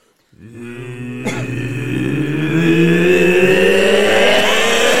Weird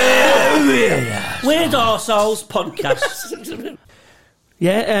Arseholes podcast.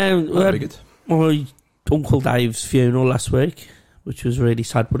 That'd be good. My Uncle Dave's funeral last week, which was really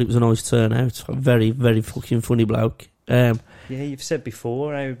sad, but it was a nice turnout. A very, very fucking funny bloke. Yeah, you've said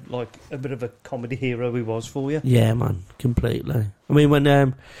before how like a bit of a comedy hero he was for you. Yeah, man, completely. I mean,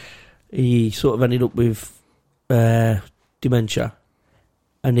 when he sort of ended up with dementia,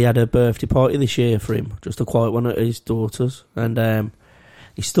 and he had a birthday party this year for him, just a quiet one at his daughter's, and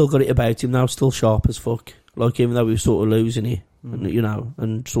he's still got it about him now, still sharp as fuck. Like, even though he was sort of losing it, and, you know,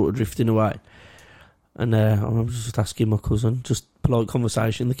 and sort of drifting away. And I was just asking my cousin, just polite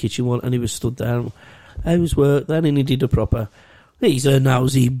conversation in the kitchen one, and he was stood there. How was work then? And he did a proper, he's a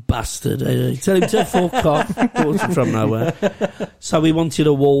nosy bastard. Tell him to fuck off. Brought him from nowhere. So he wanted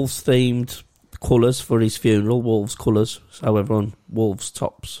a Wolves-themed colours for his funeral, Wolves colours. So everyone, Wolves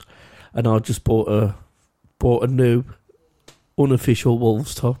tops. And I just bought a new unofficial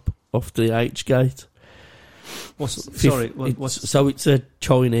Wolves top off the H-gate. So it's a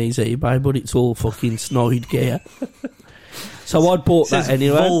Chinese eBay, but it's all fucking snide gear. So I'd bought that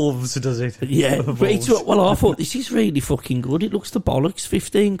anyway. Wolves, does it? Yeah. But I thought, this is really fucking good. It looks the bollocks.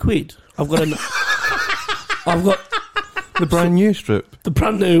 15 quid. I've got the brand new strip. The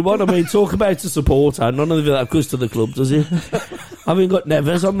brand new one. I mean, talk about a supporter. None of that goes to the club, does it? I haven't got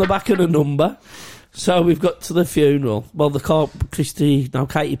Nevers on the back of the number. So we've got to the funeral. Well, the car,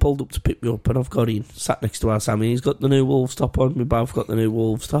 Katie pulled up to pick me up, and I've got in, sat next to our Sammy. He's got the new Wolves top on. We both got the new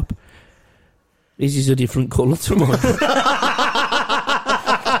Wolves top. His is a different colour to mine.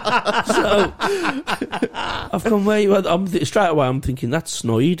 So I've gone, where you had? Straight away I'm thinking, that's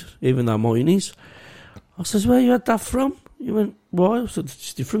snide, even though mine is. I says, where you had that from? He went, why? I said,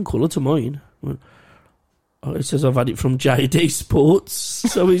 it's a different colour to mine. I went, he says, I've had it from JD Sports.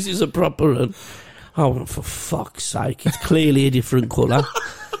 So his is a proper one. I went, for fuck's sake, it's clearly a different colour.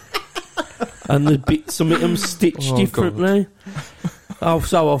 And the bits, some of them stitched differently.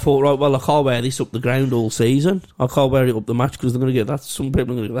 So I thought, right, well, I can't wear this up the ground all season. I can't wear it up the match because they're going to get that. Some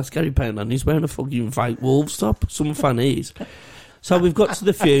people are going to go, that's Gary Payne, and he's wearing a fucking fake Wolves top. Some fan is. So we've got to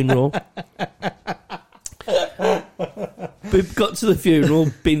the funeral.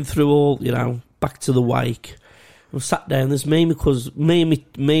 Been through all, you know, back to the wake. We've sat down. There's me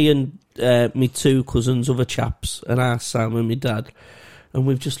and me two cousins, other chaps, and our Sam and my dad. And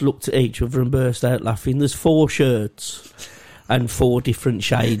we've just looked at each other and burst out laughing. There's 4 shirts and 4 different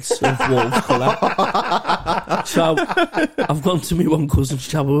shades of Wolves colour. So I've gone to me one cousin,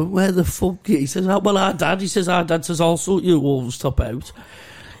 where the fuck? He says, oh, well, our dad says, I'll sort your Wolves top out.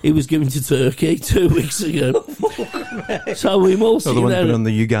 He was given to Turkey 2 weeks ago. So we've all seen the one on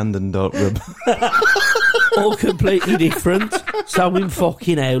the Ugandan dark rib. All completely different. So we're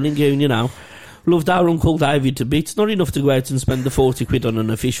fucking howling, going, you know, loved our Uncle David to bits. Not enough to go out and spend the 40 quid on an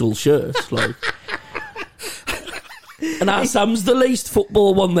official shirt, like. And our Sam's the least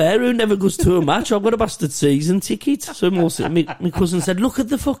football one there, who never goes to a match. I've got a bastard season ticket. So my cousin said, look at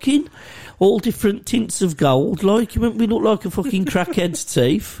the fucking all different tints of gold. Like, we look like a fucking crackhead's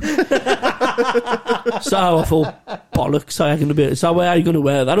teeth. So I thought, bollocks, so where are you going to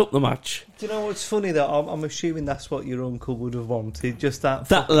wear that up the match? Do you know what's funny, though? I'm assuming that's what your uncle would have wanted. Just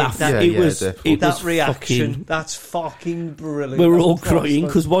that laugh. That reaction. Fucking, that's fucking brilliant. We were all crying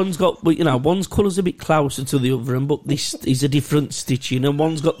because one's colour's a bit closer to the other, but this is a different stitching, and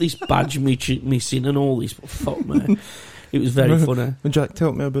one's got this badge missing and all this. Fuck, man. It was very funny. When Jack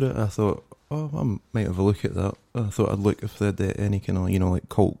told me about it, I thought, I might have a look at that. I thought I'd look if they had any kind of, you know, like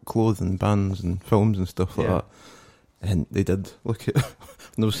cult clothing bands and films and stuff like that. And they did. Look at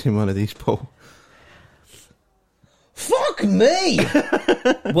I've never seen one of these, Paul. Fuck me!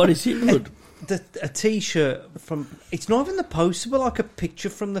 What is it good? A T-shirt from... It's not even the poster, but like a picture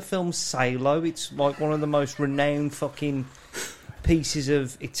from the film Salo. It's like one of the most renowned fucking pieces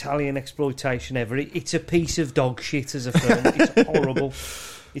of Italian exploitation ever. It's a piece of dog shit as a film. It's horrible.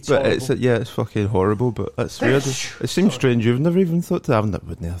 It's fucking horrible, but it's weird. It seems strange. You've never even thought to having that,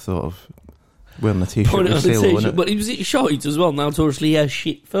 wouldn't you? I thought of wearing a T-shirt with Salo in it. But was it shite as well? Notoriously a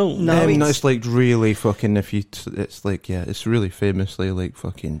shit film. No, it's like really fucking. It's like it's really famously like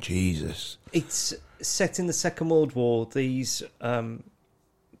fucking Jesus. It's set in the Second World War. These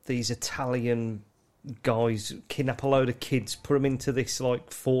Italian guys kidnap a load of kids, put them into this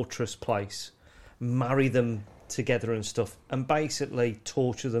like fortress place, marry them together and stuff, and basically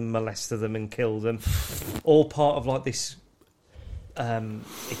torture them, molest them, and kill them. All part of like this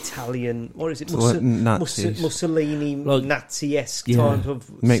Italian, what is it? Mussolini, like, Nazi-esque type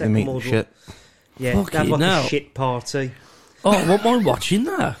of make Second them eat World shit. War. Yeah, they have like a shit party. Oh, I won't mind watching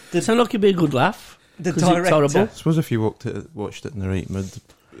that. It sounds like it'd be a good laugh. The 'Cause it's director. horrible. I suppose if you watched it in the right mood,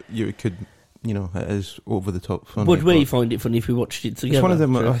 you could, it is over the top funny. Would we but find it funny if we watched it together? It's one of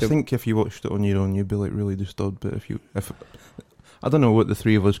them. Do you I reckon? think if you watched it on your own, you'd be like really disturbed. But if I don't know what the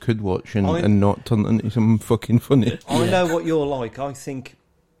three of us could watch and not turn into something fucking funny. I know what you're like. I think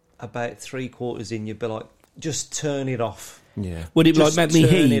about 3/4 in, you'd be like, just turn it off. Yeah. Would it Just make me turn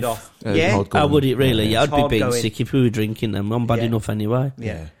heave? it off. Hard Yeah. going. How would it really? Yeah. I'd be being hard going. sick if we were drinking them. I'm bad Yeah. enough anyway.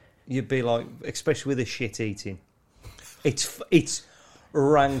 Yeah. You'd be like, especially with the shit eating. It's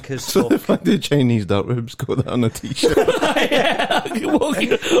rank as So the fuck. fact that Chinese dark ribs got that on a t-shirt. Love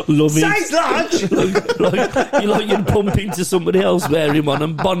it. Size large! You'd bump into somebody else wearing one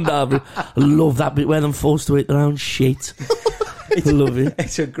and bond over it. I love that bit where they're forced to eat their own shit. I love it.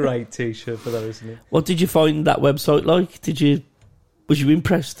 It's a great t-shirt for that, isn't it? What did you find that website like? Was you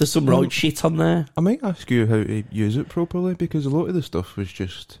impressed? There's some right shit on there. I might ask you how to use it properly because a lot of the stuff was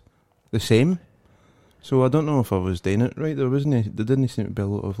just the same. So I don't know if I was doing it right. There didn't seem to be a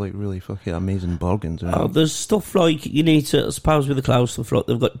lot of like really fucking amazing bargains. There's stuff like you need to, I suppose, with the cloud stuff, like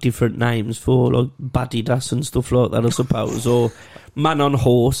they've got different names for like Badidas and stuff like that, I suppose, or Man on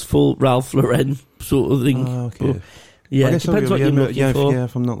Horse for Ralph Lauren sort of thing. Oh, okay. But, yeah, it depends what you're looking for.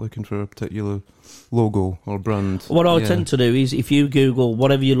 If I'm not looking for a particular logo or brand. What I tend to do is if you Google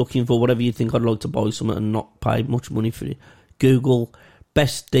whatever you're looking for, whatever you think I'd like to buy something and not pay much money for it, Google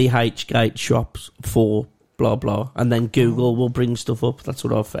best DH gate shops for blah blah, and then Google will bring stuff up. That's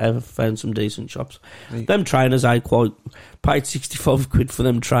what I've found some decent shops. Right. Them trainers I quite paid 65 quid for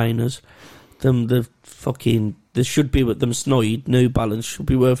them trainers. There should be with them Snoid New Balance should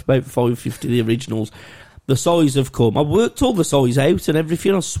be worth about $5.50 the originals. The size have come. I worked all the size out and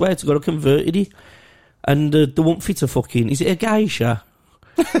everything. I swear to God, I converted it, and they won't fit a fucking. Is it a geisha?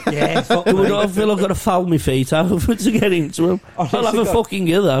 Yeah, fuck I me. feel I've got to foul my feet over to get into them. I'll have a fucking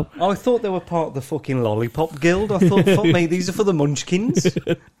go though. I thought they were part of the fucking Lollipop Guild. I thought, fuck me, these are for the munchkins.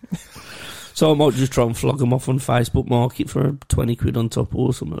 So I might just try and flog them off on Facebook Market for 20 quid on top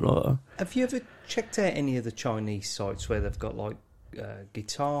or something like that. Have you ever checked out any of the Chinese sites where they've got like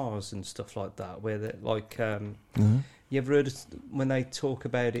guitars and stuff like that? Where they're like, you ever heard of, when they talk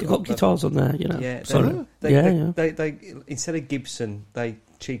about it? They've got guitars on there, you know. Yeah, Sorry. they instead of Gibson, they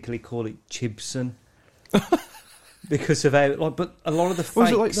cheekily call it Chibson because of how. Like, but a lot of the fakes.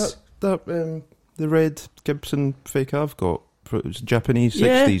 Was it like that the red Gibson fake I've got? It was Japanese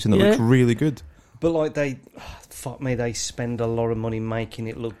 60s and it looks really good. But like they spend a lot of money making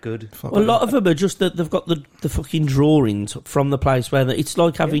it look good. A lot of them are just that they've got the fucking drawings from the place where it's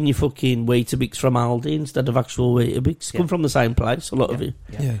like having your fucking Weetabix from Aldi instead of actual Weetabix. Come from the same place, a lot of it.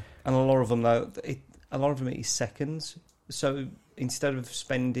 Yeah. And a lot of them though, a lot of them is seconds. So instead of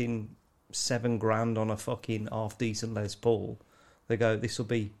spending $7,000 on a fucking half decent Les Paul, they go, this will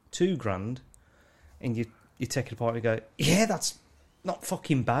be $2,000, and you take it apart and you go, yeah, that's not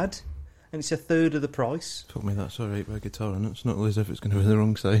fucking bad. And it's a third of the price. Told me that's alright by guitar, and it's not as if it's going to be the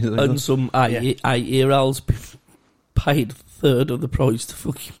wrong size. And some 8-year-olds paid a third of the price to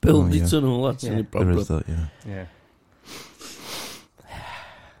fucking build it and all that. Yeah. There is that, Yeah.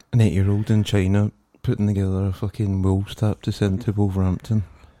 An 8-year-old in China putting together a fucking Wolves tap to send to Wolverhampton.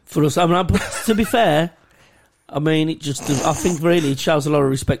 For us, but to be fair, I mean, I think really it shows a lot of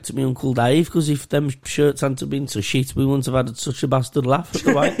respect to my Uncle Dave, because if them shirts hadn't been so shit, we wouldn't have had such a bastard laugh at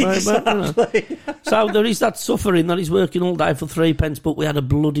the white Exactly. So there is that suffering that he's working all day for 3p, but we had a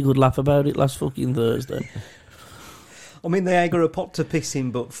bloody good laugh about it last fucking Thursday. I mean, they ain't got a pot to piss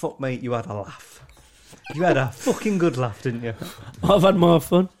in, but fuck mate, you had a laugh. You had a fucking good laugh, didn't you? I've had more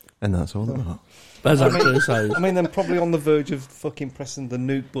fun. And that's all that matters. As I say. I mean, they're probably on the verge of fucking pressing the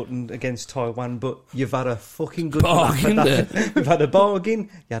nuke button against Taiwan, but you've had a fucking good Bargain laugh. there. You've had a bargain,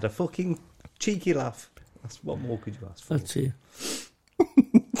 you had a fucking cheeky laugh. What more could you ask for? That's it.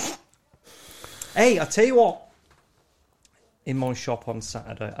 Hey, I tell you what. In my shop on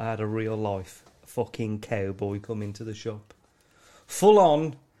Saturday, I had a real life fucking cowboy come into the shop. Full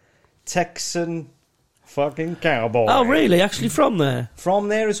on Texan fucking cowboy. Oh, really? Actually from there? From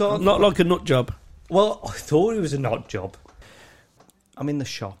there as well. Not like a nut job? Well, I thought it was a nut job. I'm in the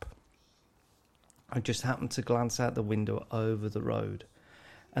shop. I just happened to glance out the window over the road,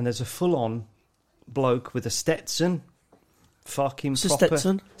 and there's a full-on bloke with a Stetson. Fucking It's a proper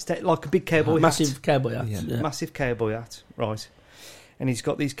Stetson? like a big cowboy hat. Massive cowboy hat. Yeah. Yeah. Massive cowboy hat, right. And he's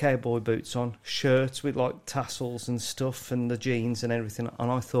got these cowboy boots on, shirts with like tassels and stuff, and the jeans and everything.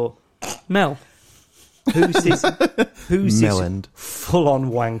 And I thought, Mel. who's this Melend. full-on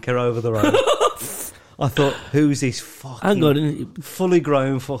wanker over the road? I thought, who's this fucking Hang on. fully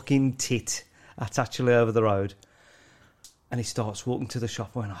grown fucking tit that's actually over the road? And he starts walking to the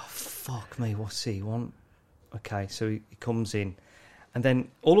shop. I went, oh, fuck me, what's he want? Okay, so he comes in. And then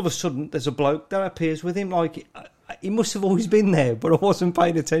all of a sudden, there's a bloke that appears with him. Like, he must have always been there, but I wasn't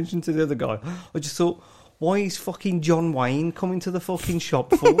paying attention to the other guy. I just thought, why is fucking John Wayne coming to the fucking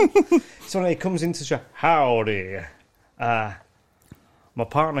shop for? So he comes into the shop. Howdy. My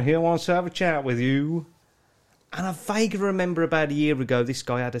partner here wants to have a chat with you. And I vaguely remember about a year ago, this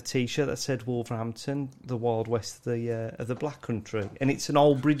guy had a T-shirt that said Wolverhampton, the Wild West of the Black Country. And it's an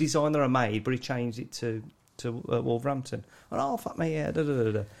Albury design that I made, but he changed it to Wolverhampton. And oh, fuck me, yeah,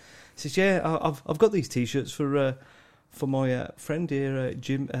 da-da-da-da. He says, yeah, I've got these T-shirts for my friend here,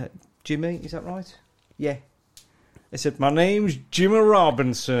 Jimmy, is that right? Yeah. He said, my name's Jimmy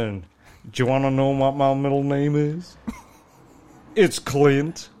Robinson. Do you want to know what my middle name is? It's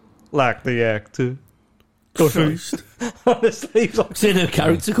Clint, like the actor. Christ. Honestly, he's like, Seen a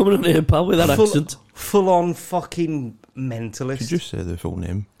character coming in here, pal, with that accent. Full on fucking mentalist. Could you say the full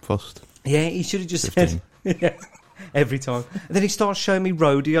name first? Yeah, he should have just 15. said yeah, every time. And then he starts showing me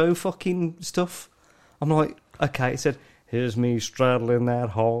rodeo fucking stuff. I'm like, okay. He said, here's me straddling that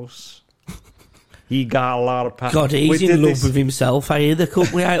horse. He got a lot of power. God, he's in love with himself. I hear the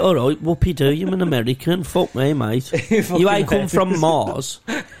couple. Yeah, all right, whoopie-doo, you're an American. Fuck me, mate. You ain't come from Mars.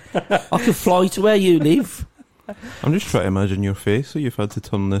 I could fly to where you live. I'm just trying to imagine your face, so you've had to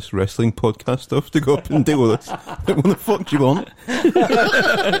turn this wrestling podcast off to go up and deal with this. What the fuck do you want?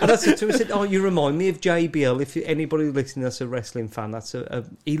 And I said to him, I said, oh, you remind me of JBL. If anybody listening that's a wrestling fan, that's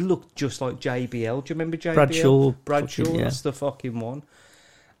he looked just like JBL. Do you remember JBL? Bradshaw, fucking, yeah. That's the fucking one.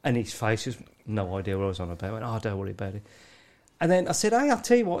 And his face was no idea what I was on about. I went, oh, don't worry about it. And then I said, hey, I'll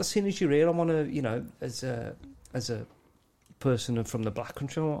tell you what, as soon as you're here, I want to, as a person from the Black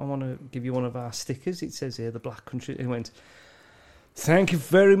Country, I want to give you one of our stickers. It says here, the Black Country. He went, thank you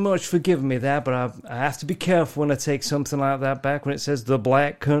very much for giving me that, but I have to be careful when I take something like that back when it says the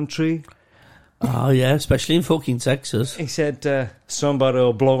Black Country. Oh, yeah, especially in fucking Texas. He said, somebody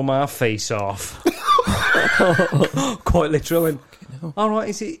will blow my face off. Quite literally. All right,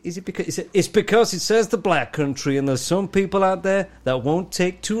 is it because it's because it says the Black Country, and there's some people out there that won't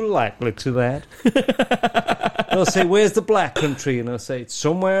take too lightly to that. They'll say, where's the Black Country? And I'll say, it's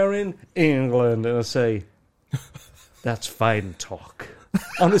somewhere in England. And I'll say, that's fine talk.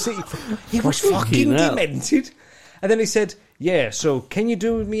 Honestly, he was fucking demented. And then he said, yeah, so can you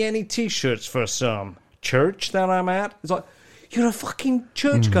do me any T-shirts for some church that I'm at? It's like, you're a fucking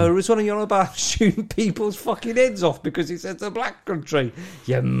churchgoer as well, and you're on about shooting people's fucking heads off because he said the Black Country.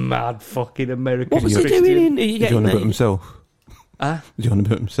 You mad fucking American. What was he doing? Are you Is he on about himself? Is he on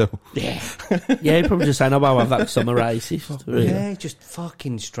about himself? Yeah. Yeah, he probably just saying, oh, I've that some racist. Really. Yeah, just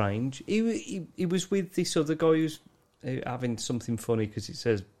fucking strange. He was with this other guy who's having something funny because it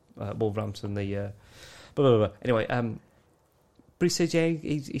says Wolverhampton, the blah, blah, blah. Anyway, but he says, yeah,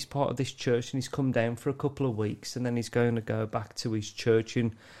 he's part of this church and he's come down for a couple of weeks and then he's going to go back to his church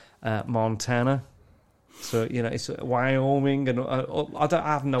in Montana. So, it's Wyoming, and I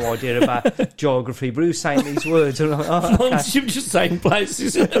have no idea about geography, but who's saying these words? And I'm like, oh, okay. You're just saying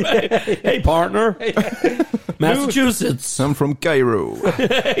places. Hey, partner. Massachusetts. I'm from Cairo.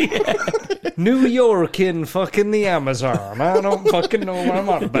 New York in fucking the Amazon. I don't fucking know what I'm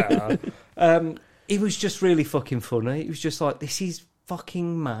on about. It was just really fucking funny. It was just like, this is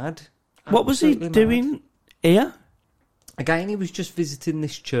fucking mad. What was he doing here? Again, he was just visiting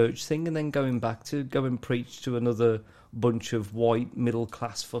this church thing and then going back to go and preach to another bunch of white,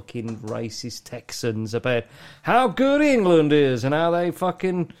 middle-class fucking racist Texans about how good England is and how they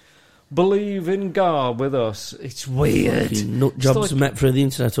fucking believe in God with us. It's weird. Fucking nut jobs met through the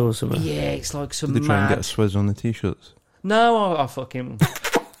internet or something. Yeah, it's like some Did they try and get a swizz on the T-shirts? No, I fucking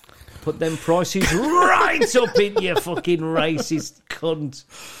put them prices right up in your fucking racist cunt.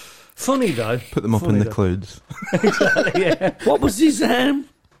 Funny though. Put them up in the clouds. Exactly, yeah. What was his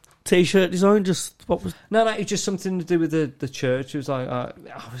T-shirt design? No, it's just something to do with the church. It was like I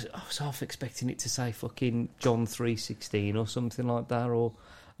was half expecting it to say fucking John 3:16 or something like that, or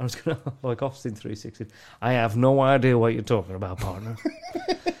I was gonna like Austin 3:16. I have no idea what you're talking about, partner.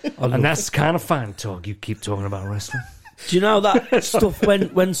 And that's kind of fine talk. You keep talking about wrestling. Do you know that stuff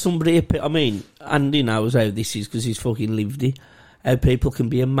when somebody? I mean, Andy knows how this is because he's fucking lived it. How people can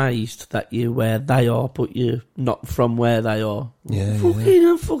be amazed that you're where they are, but you're not from where they are. Yeah,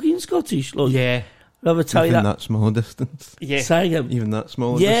 I'm fucking Scottish. Like, yeah. I'll ever tell even you that small distance. Yeah. Say again. Even that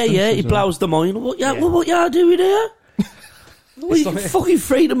small distance. Yeah, he blows the mind. What you doing here? What, like, fucking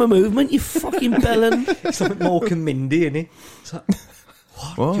freedom of movement, you fucking bellend. It's like Mork and Mindy, isn't it? It's like,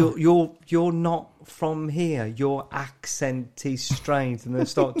 what? You're not from here. Your accent is strange, and they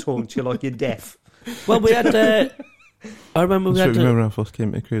start talking to you like you're deaf. Well, we had I remember we So had remember when I first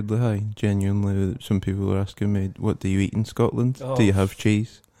came to Cradley High, genuinely, some people were asking me, what do you eat in Scotland? Oh. Do you have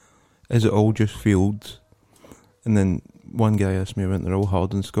cheese? Is it all just fields? And then one guy asked me, they're all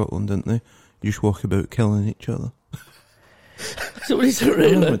hard in Scotland, didn't they? You just walk about killing each other. So what is it I don't know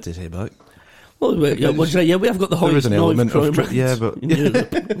really? what to say back. Well, we have got the There is highest an knife element crime of rate yeah, but in Europe.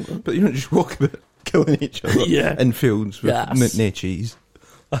 but you don't just walk about killing each other Yeah. in fields with Yes. no cheese.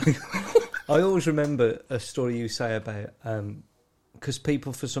 I always remember a story you say about because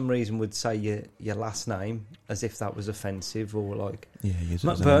people for some reason would say your last name as if that was offensive or like Yeah, use it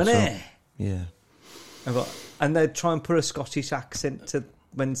as an insult. McBurney. Yeah. And they'd try and put a Scottish accent to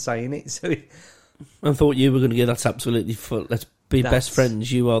when saying it. So I thought you were going to get that's absolutely full. Let's be That's- best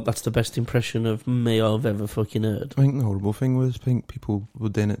friends. You are. That's the best impression of me I've ever fucking heard. I think the horrible thing was, I think people were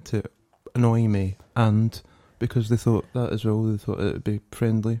doing it to annoy me, and because they thought that as well, they thought it would be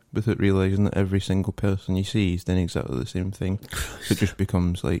friendly, without realising that every single person you see is doing exactly the same thing. So it just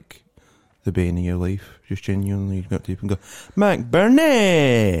becomes like the bane of your life. Just genuinely, you got to even go,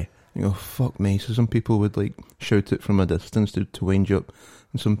 McBurney! You go, fuck me. So some people would like shout it from a distance to wind you up,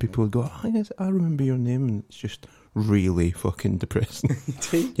 and some people would go, oh, yes, I remember your name, and it's just really fucking depressing.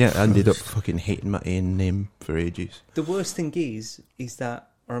 Yeah, I ended up fucking hating my own name for ages. the worst thing is that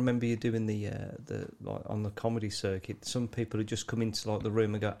I remember you doing the like on the comedy circuit. Some people would just come into like the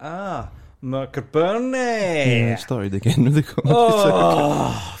room and go, McBurney. Yeah, I started again with the comedy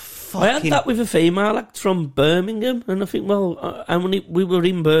Oh, I had fucking that with a female act from Birmingham, and I think, and when we were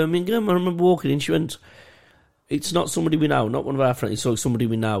in Birmingham, I remember walking in, she went, it's not somebody we know, not one of our friends, it's like somebody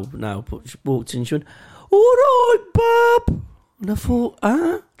we know now, but she walked in, she went, all right, Bob. And I thought,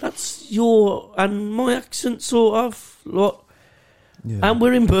 that's your, and my accent sort of, like, Yeah. and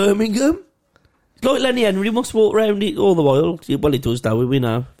we're in Birmingham. Like Lenny Henry must walk around it all the while. Well, he does, though, we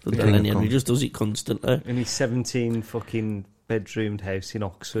know. The king Lenny of Henry Kong. just does it constantly. in his 17 fucking bedroomed house in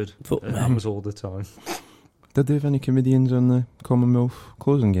Oxford. Fuck, That man. was all the time. Did they have any comedians on the Commonwealth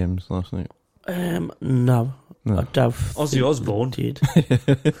closing games last night? No. No. I doubt. Ozzy Osbourne. Did.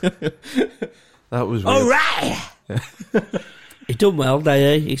 That was weird. All right. He done well,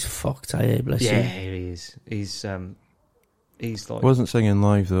 there. He's fucked, bless Yeah, him. he is. He's like Wasn't singing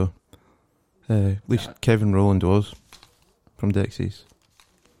live though. At least Kevin Rowland was from Dexys.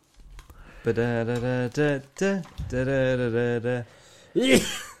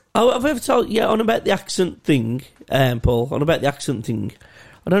 Oh, I've ever told on about the accent thing, Paul. On about the accent thing.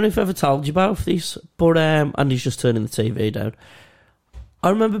 I don't know if I've ever told you about this, but Andy's just turning the TV down. I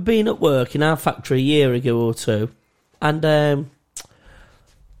remember being at work in our factory a year ago or two, and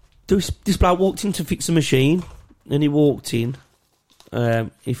this bloke walked in to fix a machine, and he walked in.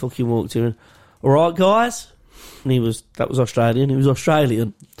 He fucking walked in. And, all right, guys. And that was Australian. He was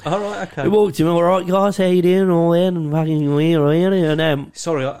Australian. all right, okay. He walked in. All right, guys, how you doing? All in and fucking here, and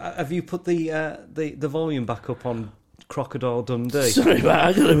Sorry, have you put the volume back up on Crocodile Dundee? sorry, mate,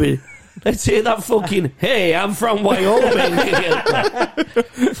 I gotta be. Let's hear that fucking. Hey, I'm from Wyoming.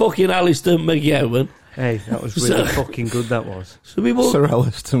 Fucking Alistair McGowan. Hey, that was really fucking good. That was. So we walked. Sir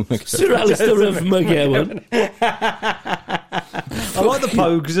Alistair McGowan. Sir Alistair of McGowan. I like the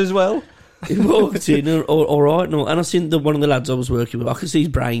Pogues as well. He walked in, all right, no, and I seen one of the lads I was working with. I could see his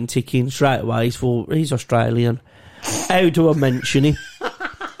brain ticking straight away. He's Australian. How do I mention it?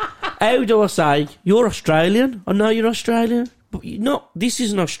 How do I say you're Australian? I know you're Australian, but you're not. This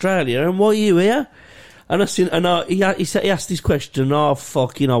isn't Australia, and why are you here? And I seen, he asked this question. Oh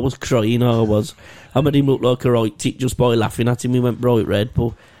fucking! I was crying. I was. I made him look like a right tick just by laughing at him. He went bright red,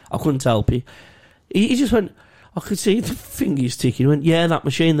 but I couldn't help it. He just went. I could see the fingers ticking. He went, yeah, that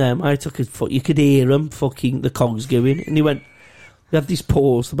machine there, mate. You could hear him, fucking the cogs going. And he went, we had this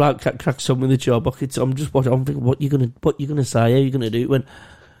pause. The bloke cracks on with the job. I'm just watching. I'm thinking, what you gonna say? How you gonna do it? He went,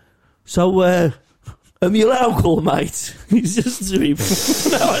 so, am you local, mate? He's just doing,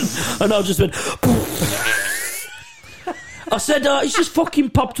 and I just went. I said, he's just fucking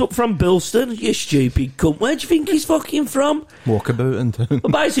popped up from Bilston. You stupid cunt. Where do you think he's fucking from? Walkabout in town.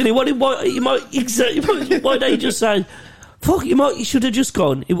 Well, basically, why don't you just say, fuck, you should have just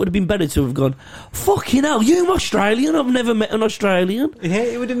gone. It would have been better to have gone, fucking hell, you Australian? I've never met an Australian. Yeah,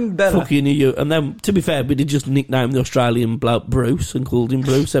 it would have been better. Fucking you. And then, to be fair, we did just nickname the Australian bloke Bruce and called him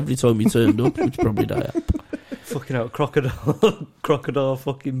Bruce every time he turned up, which probably don't help. Fucking hell, crocodile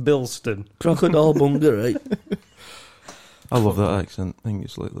fucking Bilston. Crocodile Bunger, right? I love that accent. I think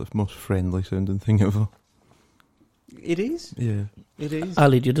it's like the most friendly sounding thing ever. It is. Yeah. It is.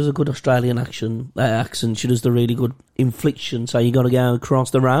 Ali, she does a good Australian accent. She does the really good inflection. So you got to go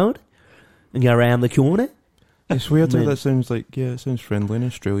across the road and go around the corner. It's weird how Man. that sounds like, it sounds friendly in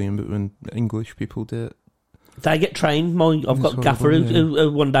Australian, but when English people do it, They get trained. I've got That's Gaffer horrible,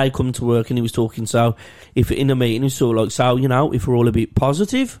 who one day come to work and he was talking. So, if in a meeting, he's sort of like, so if we're all a bit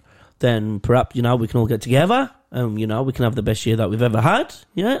positive, then perhaps we can all get together. We can have the best year that we've ever had.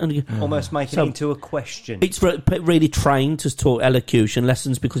 Yeah, and almost make it into a question. It's really trained to talk elocution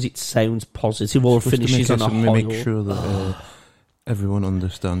lessons because it sounds positive or finishes on a high. Make sure that everyone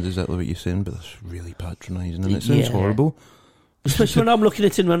understands exactly what you're saying, but that's really patronising and it sounds horrible. Especially when I'm looking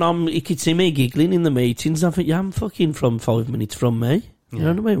at him and you could see me giggling in the meetings. I think, I'm fucking from 5 minutes from me. You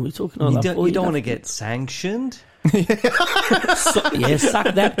know what I mean? We're talking all that. You don't want to get sanctioned. Sack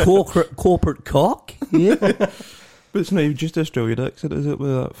that corporate cock. Yeah. But it's not even just Australian accent, is it?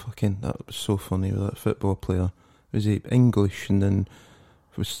 With that was so funny with that football player. Was he English and then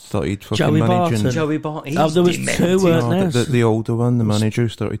started fucking Joey managing? Barton. Joey Barton. There was two, weren't there? The older one, the manager,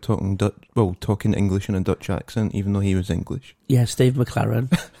 started talking English in a Dutch accent, even though he was English. Yeah, Steve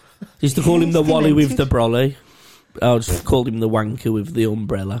McLaren. Used to call him the Wally with the brolly. I just called him the wanker with the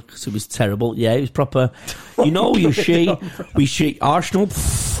umbrella because it was terrible. Yeah, it was proper. We see Arsenal.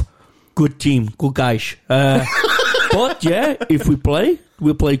 Good team, good guys. But yeah, if we play,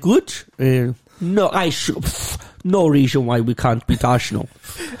 we'll play good. No reason why we can't beat Arsenal.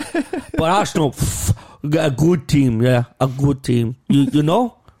 But Arsenal, a good team, yeah, a good team. You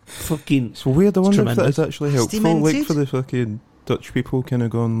know, fucking. So weird. I wonder if that is actually helpful, Demented. like for the fucking Dutch people, kind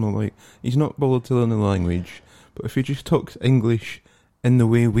of going like he's not bothered to learn the language. But if he just talks English in the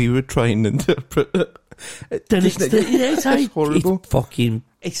way we would try and interpret it, Then it's horrible. It's fucking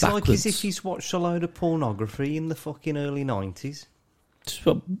It's backwards. like as if he's watched a load of pornography in the fucking early 90s. It's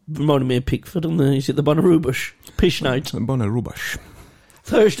what reminded me of Pickford on is it the Bonnerubish? Pish night. Bonnerubish.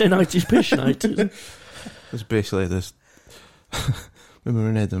 Thursday night is pish night. It's basically this. When we were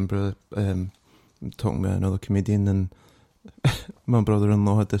in Edinburgh, talking about another comedian, and my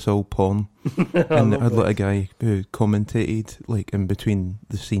brother-in-law had this old porn, and I'd let a guy who commentated like in between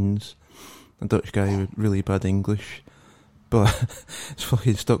the scenes, a Dutch guy with really bad English, but it's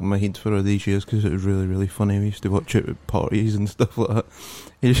fucking stuck in my head for all these years because it was really, really funny. We used to watch it at parties and stuff like that.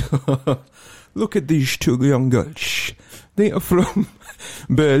 He's look at these two young girls. They are from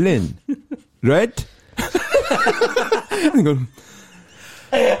Berlin, right?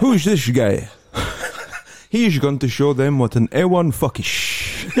 Who's this guy? He's going to show them what an A1 fuck is.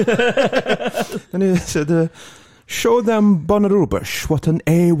 And he said, show them Bonnerubish what an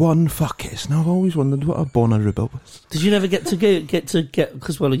A1 fuck is. Now I've always wondered what a Bonnerubish was. Did you never get to get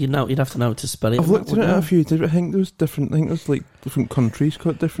because you'd have to know how to spell it. I've looked at it a few times. I think there was different. I think there's like different countries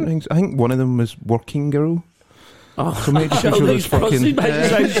got different things. I think one of them was working girl. Oh, so maybe show this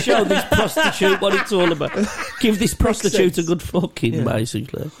show this prostitute what it's all about. Give this prostitute a good fucking,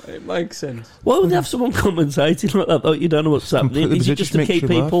 basically. It makes sense. Why would they have someone commentating like that? Like you don't know what's happening. Is it just to keep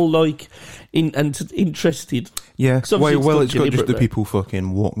people like interested? Yeah. Well, it's got just the deliberately. people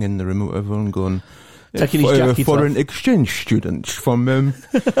fucking walking in the room, or whatever, and going. Taking his jacket foreign off. exchange students from.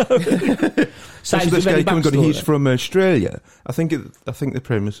 So this guy coming on, he's from Australia. I think the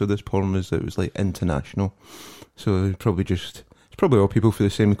premise of this porn was that it was like international. So it's probably all people for the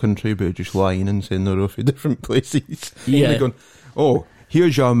same country, but just lying and saying they're all from different places. Yeah. And they're going, oh,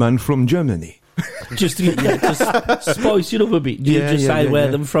 here's our man from Germany. just spice it up a bit. You just say where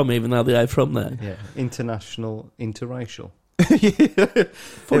them from, even though they're from there. Yeah, international, interracial. It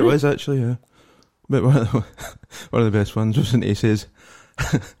was actually, yeah. But one of the best ones was when he says,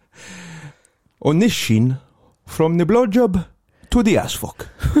 on this scene, from the blowjob to the ass fuck,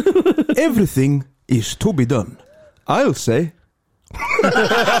 everything is to be done. I'll say.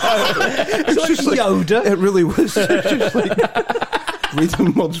 It's just like Yoda. It really was. It's just like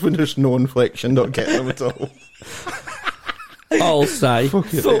reading words when there's no inflection, not getting them at all. I'll say.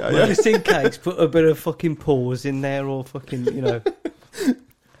 Fuck it, Just in case, put a bit of fucking pause in there or fucking,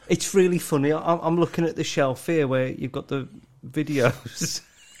 It's really funny. I'm looking at the shelf here where you've got the videos.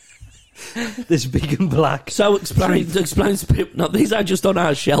 There's big and black. So explain to people. No, these are just on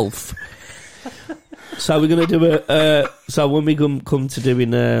our shelf. So we're going to do so when we come to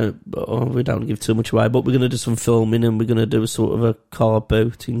doing we don't give too much away, but we're going to do some filming and we're going to do a sort of a car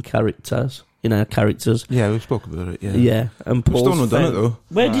boat in our characters. Yeah, we spoke about it. Yeah, yeah. And we've Paul's still not done it though.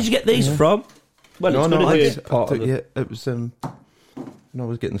 Where did you get these from? Well, It was when I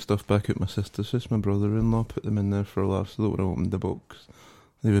was getting stuff back at my sister's house, my brother-in-law put them in there for a laugh, so that when I opened the box,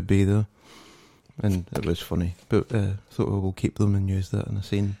 they would be there, and it was funny. But thought we'll keep them and use that in a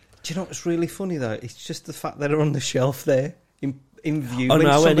scene. Do you know what's really funny though? It's just the fact that they're on the shelf there in view. I when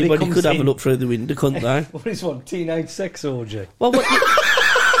know somebody anybody comes could have a in. look through the window, couldn't they? What is one? Teenage sex orgy. Well,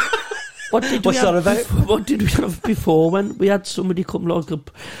 What did What's we have that about? What did we have before when we had somebody come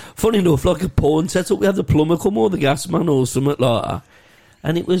funny enough, like a porn setup? We had the plumber come or the gas man or something like that.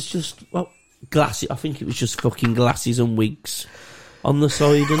 And it was just, glasses. I think it was just fucking glasses and wigs on the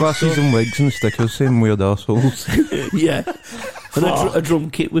side. And Glasses and wigs and stickers, same weird arseholes. yeah. And a drum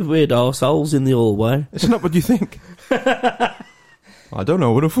kit with weird arseholes in the hallway. Isn't that what you think? I don't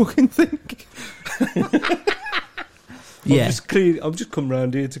know what I fucking think. Yeah. I've just come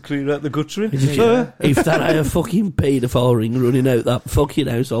round here to clear out the guttering. If that had a fucking paedophile ring running out that fucking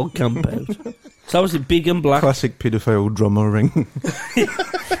house, I'll camp out. So that was it, big and black. Classic paedophile drummer ring.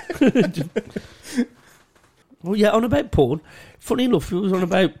 Well, yeah, on about porn. Funny enough, it was on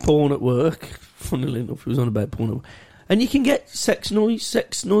about porn at work. And you can get sex noises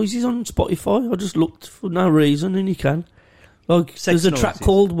on Spotify. I just looked for no reason, and you can. Like, there's a track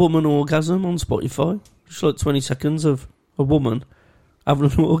called Woman Orgasm on Spotify. Just like 20 seconds of a woman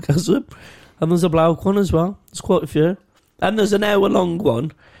having an orgasm. And there's a bloke one as well. There's quite a few. And there's an hour-long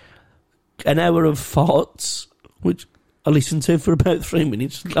one. An hour of farts, which I listened to for about 3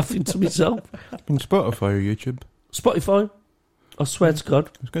 minutes, laughing to myself. On Spotify or YouTube? Spotify. I swear to God.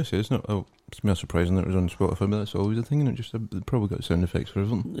 I was going to say, it's not surprising that it was on Spotify, but that's always a thing, and it just probably got sound effects for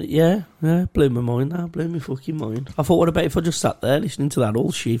everything. Yeah, blew my mind now, blew my fucking mind. I thought, what about if I just sat there listening to that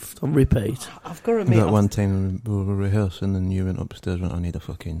all shift on repeat? I've got to admit, that one time we were rehearsing and you went upstairs and went, I need a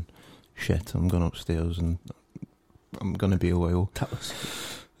fucking shit, I'm going upstairs and I'm going to be a while. That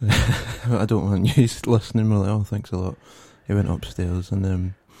was... I don't want you listening. We're like, oh, thanks a lot. He went upstairs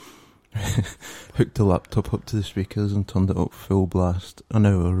and hooked the laptop up to the speakers and turned it up full blast. An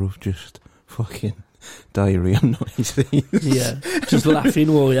hour of just fucking diarrhea noises. Yeah, just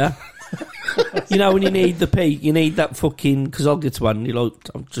laughing, will ya? You know when you need the pee, you need that fucking... Because I'll get to one, you're like,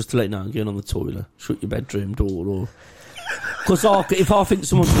 just to let you know, I'm going on the toilet, shut your bedroom door, or... Because if I think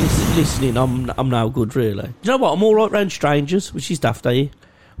someone's listening, I'm now good, really. Do you know what? I'm all right round strangers, which is daft, eh?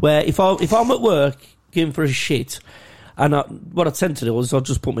 Where if I'm at work going for a shit, and what I tend to do is I'll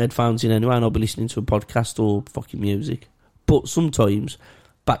just put my headphones in anyway, and I'll be listening to a podcast or fucking music. But sometimes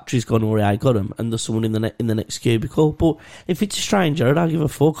battery's gone or I got them, and there's someone in the next cubicle. But if it's a stranger, I don't give a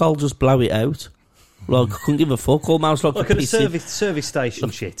fuck. I'll just blow it out. Like I couldn't give a fuck. Almost like a service station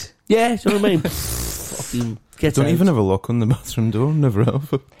shit. Yeah, do you know what I mean? Fucking get Don't out. even have a lock on the bathroom door. Never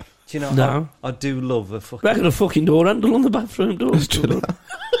have. Do you know? No. I do love a fucking. I got a fucking door handle on the bathroom door.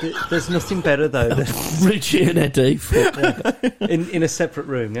 There's nothing better though. Richie and Eddie. In a separate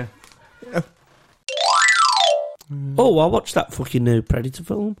room, yeah. Oh, I watched that fucking new Predator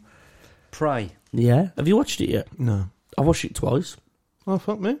film. Prey. Yeah. Have you watched it yet? No. I watched it twice. Oh,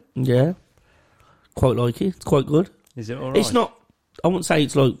 fuck me. Yeah. Quite like it. It's quite good. Is it alright? It's not... I wouldn't say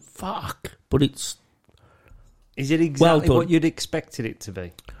it's like, fuck, but it's... Is it exactly well what you'd expected it to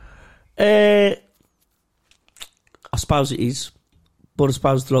be? I suppose it is. But I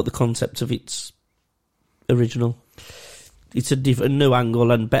suppose like the concept of it's original. It's a new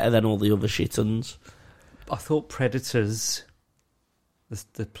angle and better than all the other shit uns. I thought Predators,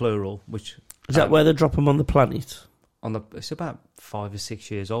 the plural, which... Is that where they drop them on the planet? It's about 5 or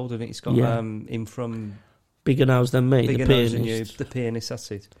 6 years old, and it's got him from Bigger Nose Than Me, Bigger the Nose pianist. Than You, the pianist.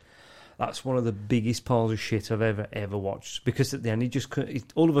 That's it. That's one of the biggest piles of shit I've ever watched. Because at the end,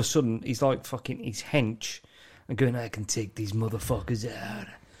 all of a sudden, he's like fucking his hench and going, I can take these motherfuckers out.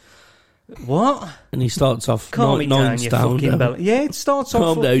 What? And he starts off Calm me down, you fucking belly. Yeah, it starts off.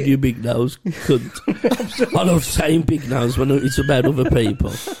 Calm down, you big nose cunt. I love saying big nose when it's about other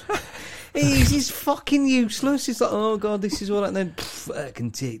people. He's fucking useless. He's like, oh god, this is what. And then I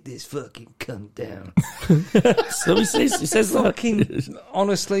can take this fucking cunt down. So he says fucking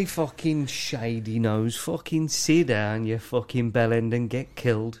honestly, fucking shady nose. Fucking sit down, you fucking bellend, and get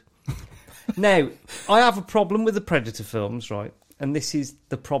killed. Now, I have a problem with the Predator films, right? And this is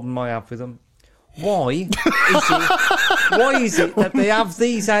the problem I have with them. Why is it that they have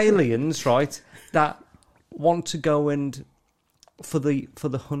these aliens, right, that want to go and for the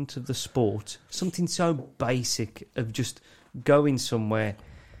hunt of the sport, something so basic of just going somewhere,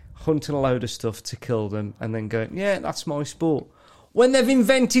 hunting a load of stuff to kill them, and then going, yeah, that's my sport. When they've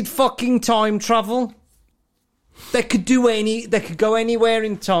invented fucking time travel, they could go anywhere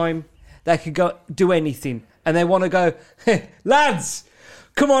in time. They could go do anything, and they want to go, hey, lads,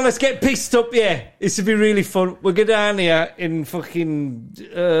 come on, let's get pissed up, yeah. This would be really fun. We'll go down here in fucking,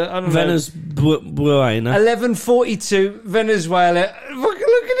 I don't know. Venezuela. 1142, Venezuela. Fucking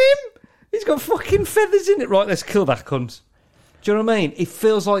look at him. He's got fucking feathers in it. Right, let's kill that cunt. Do you know what I mean? It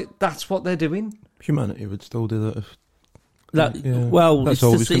feels like that's what they're doing. Humanity would still do that if Well, that's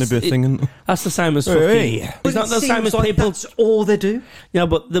always going to be a thing. Isn't it? That's the same as fucking. Hey. It's not the same as people. That's all they do. Yeah,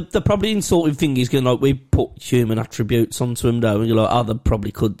 but the probably insulting thing is going like we put human attributes onto them, though, and you're like, oh, they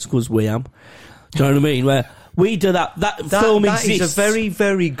probably could because we am. Do you know what I mean? Where we do that. That film exists. That is a very,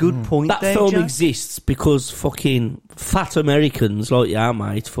 very good point. That there, film Jack. exists because fucking fat Americans like yeah,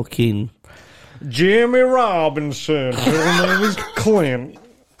 mate, fucking Jimmy Robinson. His name is Clint.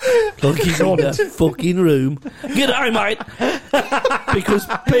 like he's in the fucking room. G'day, mate. Because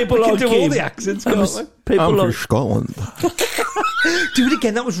people Can like do him. all the accents, can't they? People I'm from like Scotland. Do it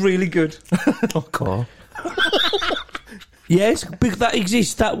again. That was really good. Okay. yes, but that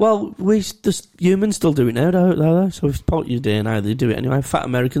exists. That the humans still do it now, though. So if it's part of your DNA, they do it anyway. Fat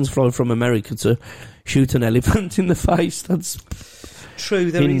Americans fly from America to shoot an elephant in the face. That's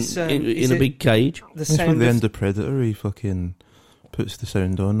True. There is in a big cage. The It's like sound the of end of Predator. He fucking puts the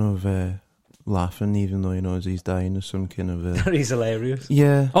sound on of laughing, even though he knows he's dying of some kind of. that is hilarious.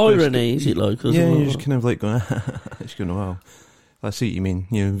 Yeah. Irony, is it like? Yeah, you're just kind of like going. It's going, wow. I see what you mean.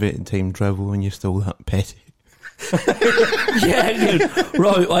 You're inventing time travel and you're still that petty. Yeah, good.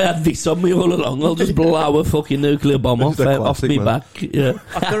 Right, I had this on me all along. I'll just blow a fucking nuclear bomb off classic, me man. back. Yeah.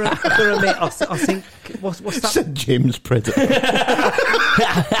 I've got to admit, I think what's that? Said James Predator.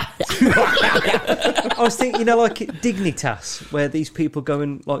 I was thinking, like Dignitas, where these people go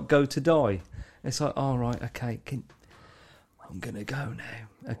and go to die. It's like, all right, okay, I'm gonna go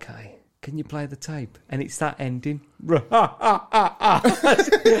now. Okay, can you play the tape? And it's that ending. As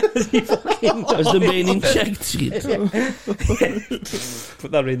he fucking As they're being dies. injected.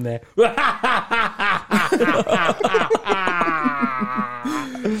 Put that in there.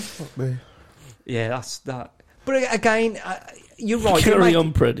 Yeah, that's that. But again, you're right. Carry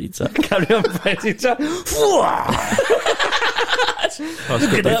on, Predator. Carry on, Predator.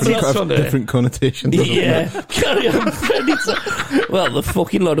 That's on there. Different connotations. doesn't it? Yeah, carry on, Predator. Well, the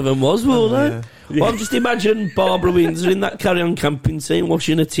fucking lot of them was, weren't they? Yeah. Well, I'm just imagining Barbara Windsor in that Carry On camping scene,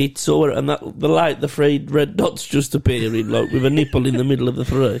 washing her tits, and the three red dots just appearing, like with a nipple in the middle of the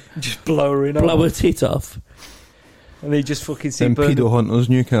three. Just blow her in. Blow her tit off. And he just fucking see Then Peado Hunters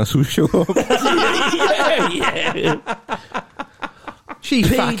Newcastle show up. Yeah. She's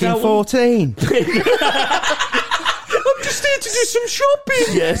Peado fucking 14. I'm just here to do some shopping.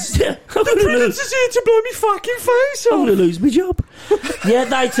 Yes. Yeah. The Predator's here to blow me fucking face I'm off. going to lose my job. Yeah,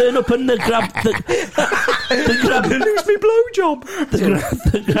 they turn up and they grab I'm gonna lose my blowjob.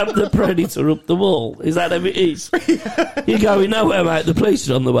 they grab the Predator up the wall. Is that how it is? You're going nowhere, mate. The police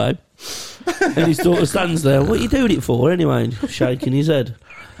are on the way. And his daughter stands there. What are you doing it for, anyway? Shaking his head.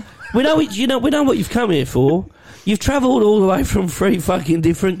 We know it. We know what you've come here for. You've travelled all the way from 3 fucking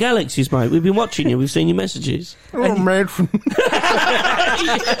different galaxies, mate. We've been watching you. We've seen your messages. I'm made from.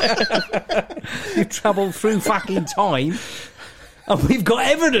 You've travelled through fucking time. And we've got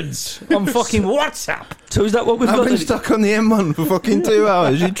evidence on fucking WhatsApp. So is that what we've I've got? been stuck on the M1 for fucking 2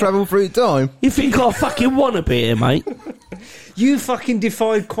 hours. You travel through time. You think I fucking want to be here, mate? You fucking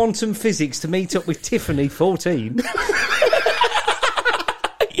defied quantum physics to meet up with Tiffany, 14.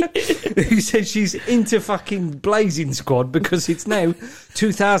 Who said she's into fucking Blazing Squad because it's now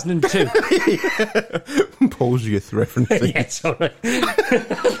 2002. Paul's youth referencing. Yeah, sorry.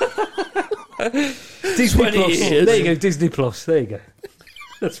 Disney 20 Plus. years. There you go, Disney Plus. There you go.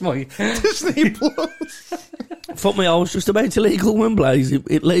 That's my... Disney Plus. Fuck me, I was just about illegal when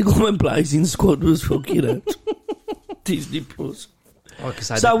Blazing Squad was fucking out. Disney Plus. Like I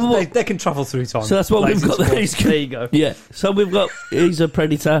say, So they can travel through time. So that's what we've got there. There you go. Yeah. So we've got, he's a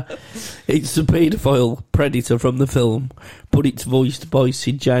predator. It's a paedophile predator from the film, but it's voiced by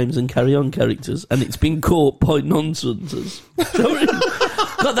Sid James and Carry On characters, and it's been caught by nonsenses.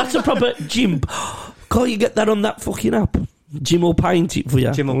 God, that's a proper Jim. Can't you get that on that fucking app? Jim will paint it for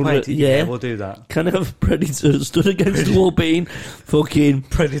you. Jim will paint it. Yeah, we'll do that. Can I have predators stood against the wall being fucking...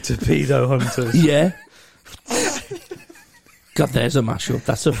 Predator pedo hunters. Yeah. God, there's a mashup.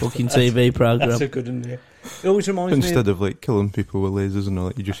 That's a fucking TV programme. That's a good one, yeah. It always reminds me Instead of like killing people with lasers and all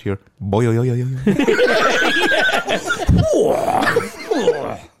that, you just hear boy.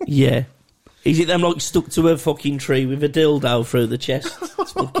 Yeah. Is it them like stuck to a fucking tree with a dildo through the chest?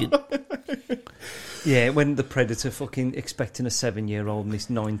 It's fucking... Yeah, when the Predator fucking expecting a 7-year-old and this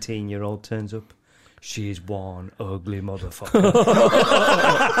 19-year-old turns up. She's one ugly motherfucker.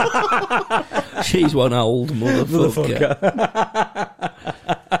 She's one old motherfucker.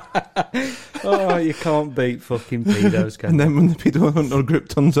 Oh, you can't beat fucking pedos, can And you? then when the pedo hunter group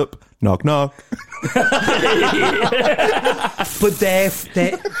turns up, knock knock. But they're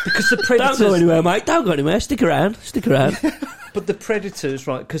because the Predators... Don't go anywhere, mate. Don't go anywhere. Stick around. But the Predators,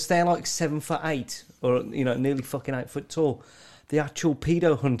 right, because they're like 7'8", or nearly fucking 8 foot tall. The actual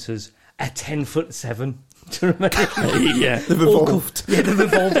pedo hunters are 10'7". Do you remember? Yeah. They've evolved. They've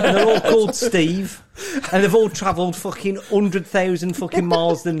evolved, and they're all called Steve, and they've all travelled fucking 100,000 fucking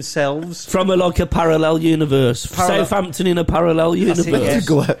miles themselves. From a parallel universe. Southampton in a parallel universe.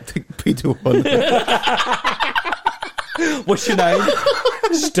 Intergalactic Peado hunter. What's your name?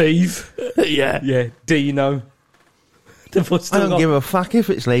 Steve. Yeah. Yeah. Dino. I don't give a fuck if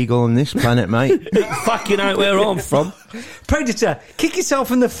it's legal on this planet, mate. Fucking out where I'm from. Predator, kick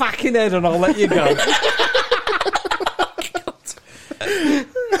yourself in the fucking head and I'll let you go.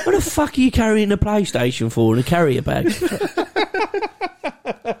 What the fuck are you carrying a PlayStation for in a carrier bag?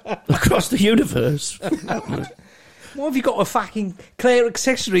 Across the universe. Why have you got a fucking Claire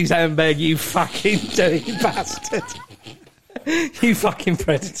Accessories handbag, you fucking dirty bastard? You fucking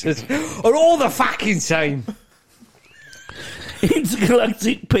predators are all the fucking same.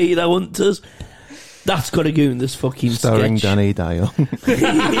 Intergalactic Peado Hunters. That's got to go in this fucking Starring sketch. Danny Dyer.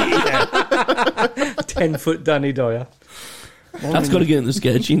 10-foot Danny Dyer. That's got to go in the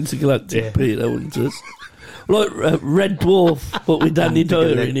sketch. Intergalactic Peado Hunters. Like Red Dwarf, but with Danny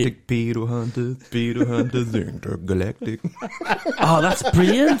Dyer in it. Peado Hunters, Intergalactic. Oh, that's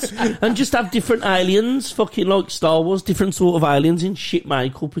brilliant. And just have different aliens, fucking like Star Wars, different sort of aliens in shit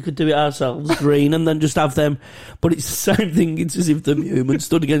makeup. We could do it ourselves, green, and then just have them. But it's the same thing. It's as if the humans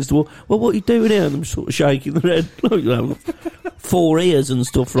stood against the wall. Well, what are you doing here? And I'm sort of shaking their head. Like, 4 ears and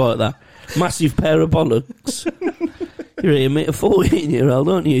stuff like that. Massive pair of bollocks. You're here, mate, a 14-year-old,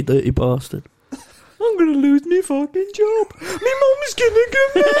 aren't you, you dirty bastard? I'm going to lose me fucking job. Me mum's going to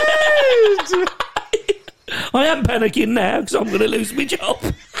get mad. I am panicking now because I'm going to lose my job.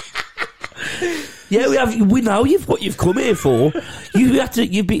 Yeah, we know what you've come here for.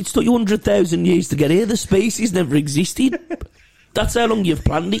 It took you 100,000 years to get here. The species never existed. That's how long you've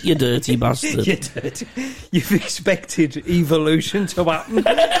planned it, you dirty bastard. You dirty. You've expected evolution to happen.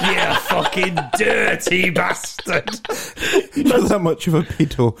 You fucking dirty bastard. You're that much of a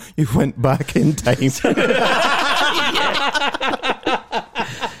pedo, you went back in time.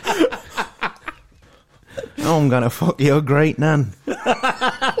 Oh, I'm gonna fuck your great nan.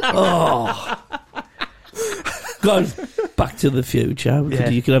 Oh. God, Back to the Future.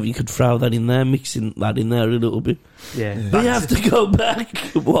 You could throw that in there, mixing that in there a little bit. Yeah. We have to go back.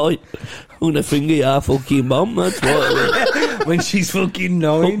 Why? I'm going to finger your fucking mum, that's why. When she's fucking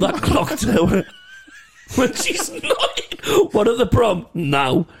 9. Up that clock tower. When she's 9. What at the prom?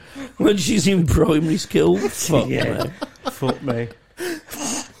 No. When she's in primary school? Fuck me. Fuck me.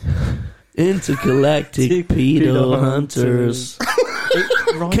 Intergalactic Peado Hunters.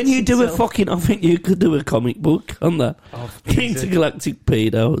 Can you do a fucking... I think you could do a comic book on that. Intergalactic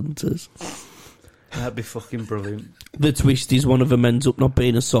Peado Hunters. That'd be fucking brilliant. The twist is one of them ends up not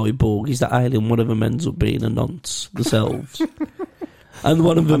being a cyborg. Is that alien? One of them ends up being a nonce themselves. And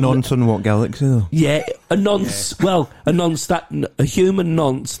one of them... A nonce on what galaxy, though? Yeah, a nonce... Yeah. Well, a human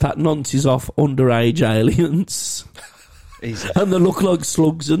nonce. That nonce is off underage aliens. Easy. And they look like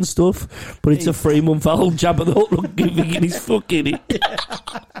slugs and stuff, but it's a 3-month-old Jabba the Hutt looking thinking he's fucking it.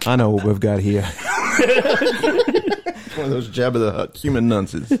 I know what we've got here. One of those Jabba the Hutt human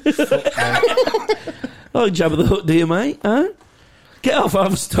nonces. Oh, Jabba the Hutt, do you, mate? Huh? Get off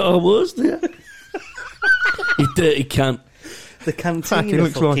of Star Wars, do you? You dirty cunt. The canteen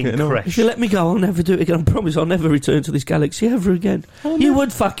looks like it, crash. If you let me go, I'll never do it again. I promise I'll never return to this galaxy ever again. You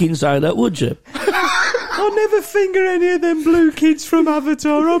would fucking say that, would you? I'll never finger any of them blue kids from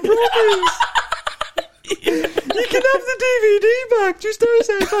Avatar, I promise. You can have the DVD back, just don't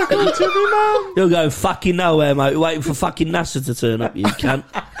say fuck all to me, man. You're going fucking nowhere, mate. You're waiting for fucking NASA to turn up, you cunt.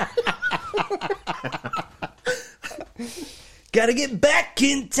 Gotta get back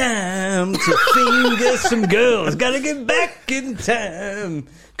in time to finger some girls. Gotta get back in time,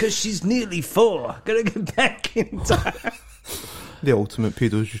 'cause she's nearly 4. Gotta get back in time. The ultimate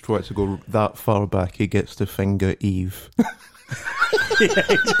pedo's just tries to go that far back he gets to finger Eve.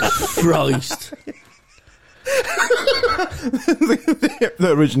 Christ.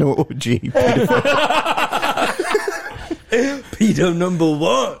 the original OG Pedo number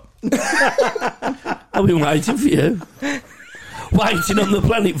 1. I've been waiting for you. Waiting on the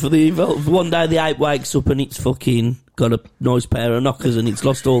planet for the evolve. One day the ape wakes up and it's fucking got a nice pair of knockers and it's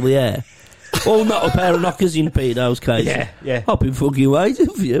lost all the hair. Well, not a pair of knockers in Pedo's case. Yeah. I've been fucking waiting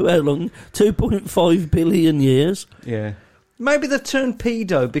for you. How long? 2.5 billion years. Yeah. Maybe they've turned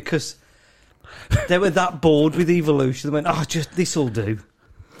pedo because they were that bored with evolution. They went, just this'll do.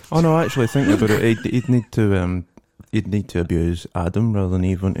 Oh no, actually, thinking about it, he'd need to abuse Adam rather than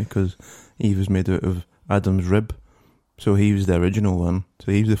Eve, wouldn't he? Because Eve was made out of Adam's rib. So he was the original one.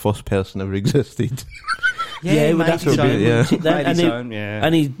 So he was the first person ever existed. Yeah, it would have to be. Yeah.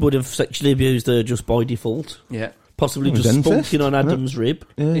 And he would have sexually abused her just by default. Yeah. Possibly It was just incest, spunking on wasn't it? Adam's rib.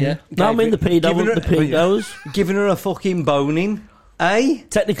 Yeah. No, I mean the pedos. Giving her a fucking boning, eh?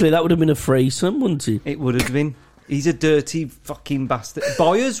 Technically, that would have been a threesome, wouldn't it? It would have been. He's a dirty fucking bastard.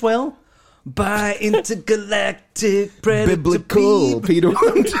 Boy as well. By intergalactic predator Biblical pedo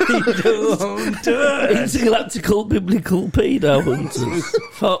hunters. Intergalactical biblical pedo hunters.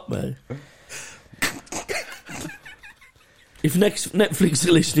 Fuck me. If Netflix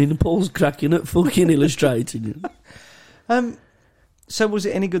are listening, Paul's cracking at fucking illustrating it. So was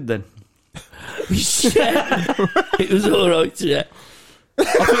it any good then? Yeah. It was alright, yeah.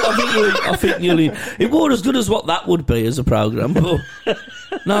 I think nearly it was as good as what that would be as a programme, but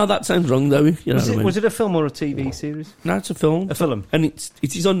no, that sounds wrong though. You know what I mean? Was it a film or a TV series? No, it's a film. A film. And it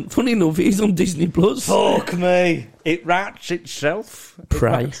is on, funny enough, it is on Disney Plus. Fuck me. It rats itself.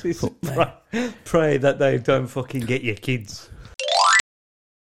 Pray. Pray that they don't fucking get your kids.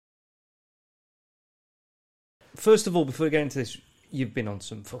 First of all, before we get into this, you've been on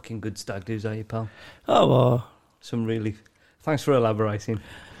some fucking good stag do's, are you, pal? Oh, Some really... Thanks for elaborating.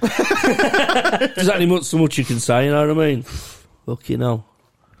 there's only so much you can say, you know what I mean? Fucking hell.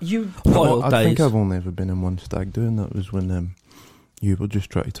 Wild I days. think I've only ever been in one stag do, and that was when you were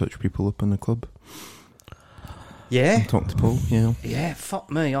just trying to touch people up in the club. Yeah? And talk to Paul, yeah. Yeah, fuck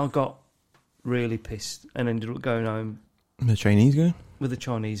me. I got really pissed and ended up going home The Chinese guy? with a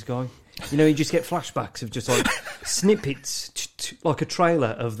Chinese guy. You know, you just get flashbacks of just like snippets, like a trailer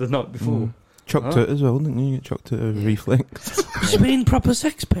of the night before. Chucked it as well, didn't you? You chucked it a reflex. It's been proper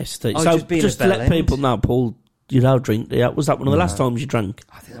sex pest. Oh, So just being a to let bell end. people know, Paul, you don't drink. Yeah, was that one of the last No. times you drank?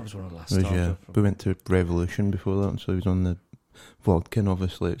 I think that was one of the last Was, times. yeah. We went to Revolution before that, so he was on the vodka, and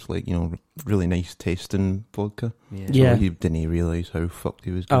obviously it's like, you know, really nice tasting vodka. Yeah. So he didn't realise how fucked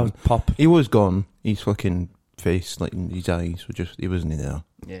he was Oh, going. pop. He was gone. His fucking face, like his eyes, were just, he wasn't there.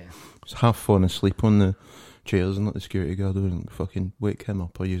 Yeah. He was half falling asleep on the chairs, and let the security guard wouldn't fucking wake him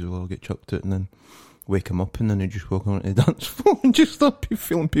up. I usually will get chucked it and then wake him up, and then he'd just walk on to the dance floor and just start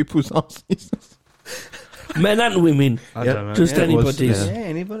feeling people's asses. Men and women. I Yeah, don't know. Just yeah. anybody's. Yeah. Yeah,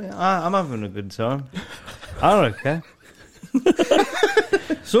 anybody. I'm having a good time. I don't care.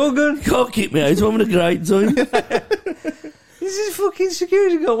 So good. Can't keep me out. I'm having a great time. This is fucking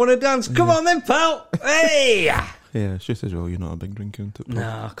security guard. Want to dance? Come on then, pal. Hey! Yeah, it's just as well you're not a big drinker. Isn't it?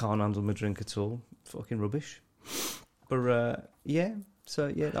 Nah, I can't handle my drink at all. Fucking rubbish. But yeah. So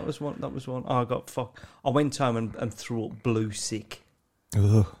yeah, that was one. Oh, I got fuck. I went home and threw up blue sick.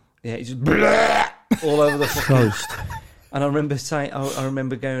 Ugh. Yeah, it's just all over the fucking. Christ. And I remember saying, I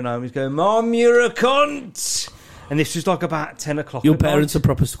remember going home. He's going, "Mom, you're a cunt." And this was like about 10 o'clock. Your at night. parents are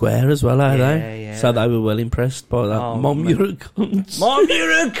proper square as well, are Yeah, they? yeah. So they were well impressed by that. Oh, Mom, man. you're a cunt. Mom,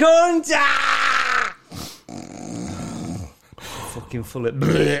 you're a cunt. Ah! Fucking full of.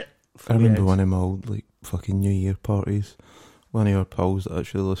 I remember one of my old, like, fucking New Year parties. One of your pals that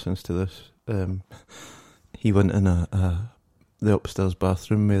actually listens to this, he went in the upstairs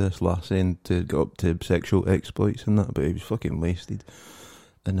bathroom with this lassie and to get up to sexual exploits and that, but he was fucking wasted.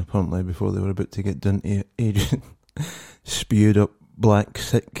 And apparently before they were about to get done, he just spewed up black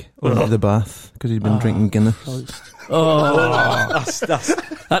sick into the bath because he'd been drinking Guinness. Christ. Oh,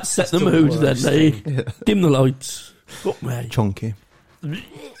 that set the mood then, eh? Yeah. Dim the lights. Fuck me. Chunky.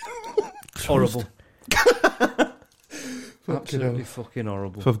 Horrible. Absolutely fucking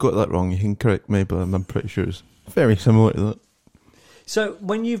horrible. If I've got that wrong, you can correct me, but I'm pretty sure it's very similar to that. So,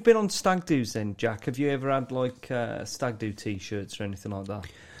 when you've been on stag do's then, Jack, have you ever had, like, stag do t-shirts or anything like that?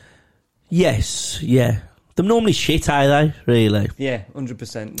 Yes, yeah. They're normally shit, are they? Really? Yeah,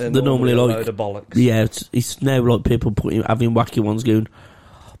 100%. They're normally a like- load of bollocks. Yeah, it's now like people having wacky ones going,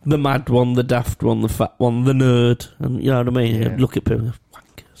 the mad one, the daft one, the fat one, the nerd, and you know what I mean? Yeah. Look at people,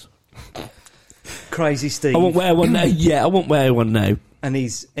 wankers. Crazy Steve. I won't wear one now. Yeah, I won't wear one now. And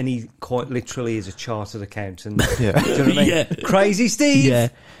he quite literally is a chartered accountant. Yeah. Do you know what I mean? Yeah. Crazy Steve. Yeah.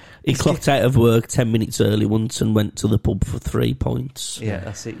 He clocked out of work 10 minutes early once and went to the pub for 3 points. Yeah,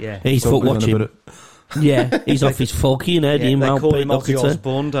 that's it, yeah. He's Don't fuck go on watching. about it. Yeah, he's off his fucking head. Yeah, Him they out call Pete him Ozzy Locketer.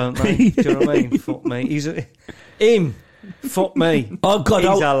 Osbourne, don't they? Do you know what I mean? Fuck me. Him. Fuck me. Oh God,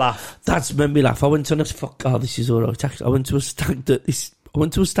 He's a laugh. that's made me laugh. I went on a fuck. Oh, this is all right. Actually, I went to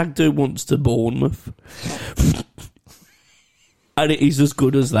a stag do once to Bournemouth, and it is as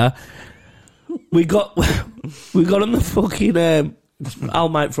good as that. We got on the fucking our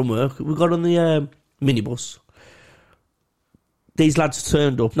mate from work. We got on the minibus. These lads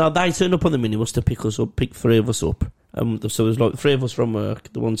turned up. Now they turned up on the minibus to pick 3 of us up. So there's like 3 of us from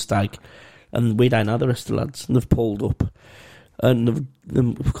work, the one stag, And we don't know the rest of the lads. And they've pulled up. And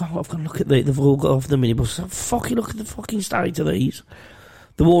I've gone to look at they've all got off the minibus. Fucking look at the fucking state of these.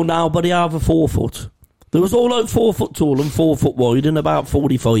 They're all now, buddy, over 4 foot. They was all like 4 foot tall and 4 foot wide and about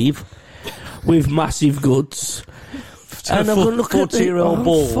 45 with massive guts. And I've gone, look at the 40-year-old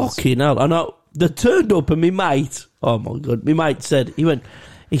balls. Fucking hell. And they turned up and my mate, oh my God, my mate said,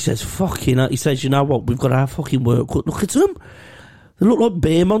 he says, fucking hell. He says, you know what, we've got our fucking work cut. Look at them. They look like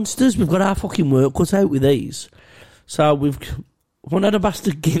bear monsters. We've got our fucking work cut out with these. So one had a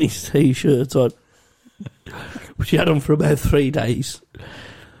bastard Guinness t-shirt on, which he had on for about 3 days.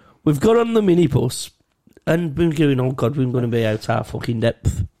 We've got on the minibus and been going, oh God, we're going to be out our fucking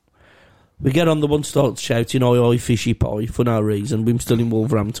depth. We get on, the one starts shouting, oi, oi, fishy pie, for no reason. We're still in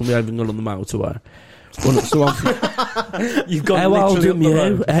Wolverhampton, we haven't gone on the motorway. You've got how old am you?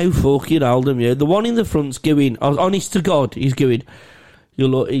 road. How fucking old am you? The one in the front's going, honest to God, he's going,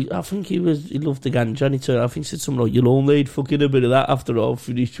 I think he loved the ganja, and I think he said something like, you'll all need fucking a bit of that after I've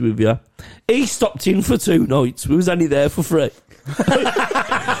finished with you. He stopped in for 2 nights, we was only there for 3.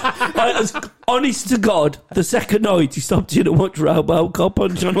 Honest to God, the second night he stopped in and watched RoboCop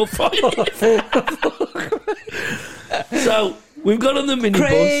on Channel 5. So we've got on the minibus.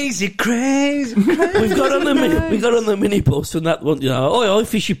 Crazy. We've got on the minibus and that one, oi,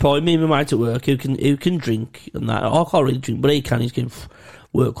 fishy pie, me and my mate at work who can drink and that. I can't really drink, but he can. He's getting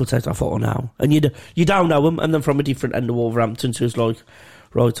work cut out. I thought, now. And you don't know him, and then from a different end of Wolverhampton, so it's like,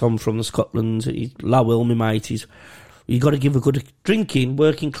 right on from the Scotland, Lowell, my mate, you got to give a good drinking,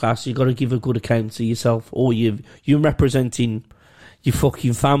 working class. You got to give a good account to yourself, or you're representing your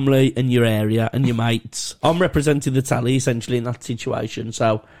fucking family and your area and your mates. I'm representing the tally essentially in that situation.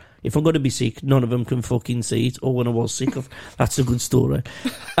 So if I'm going to be sick, none of them can fucking see it. Or when I was sick, that's a good story.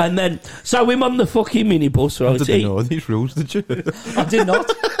 And then, so I'm on the fucking minibus, right? I didn't know these rules, did you? I did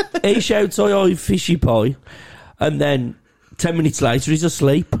not. He shouts, oi, fishy pie, and then 10 minutes later he's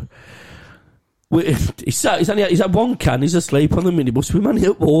asleep. He's had 1 can, he's asleep on the minibus. We're only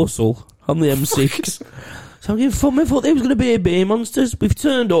at Walsall on the M6. So I'm getting fun. I thought they was going to be beer monsters. We've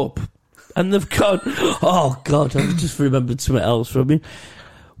turned up and they've gone, oh God, I just remembered something else from me.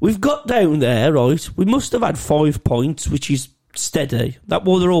 We've got down there, right? We must have had 5 points, which is steady. That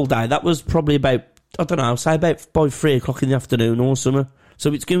was all day. That was probably about, I don't know, say about by 3 o'clock in the afternoon or something.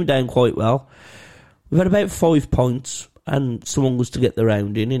 So it's going down quite well. We've had about 5 points and someone was to get the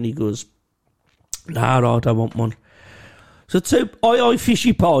round in and he goes, nah, right, I want one. So 2 oi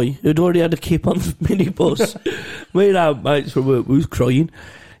fishy pie, who'd already had a kip on the minibus. Me and our mates from work, we was crying.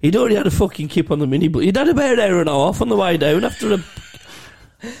 He'd already had a fucking kip on the minibus. He'd had about an hour and a half on the way down after a...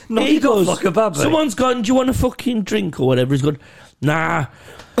 He goes, like a baby. Someone's gone, do you want a fucking drink or whatever? He's gone, nah,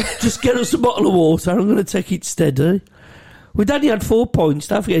 just get us a bottle of water, I'm going to take it steady. We'd only had 4 points,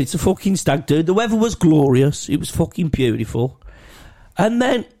 don't forget, it's a fucking stag do. The weather was glorious, it was fucking beautiful. And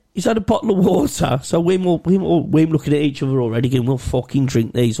then... he's had a bottle of water, so we're looking at each other already going, we'll fucking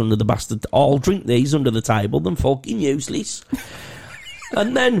drink these under the bastard. I'll drink these under the table, them fucking useless.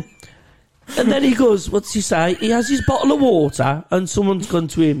 and then he goes, what's he say? He has his bottle of water, and someone's gone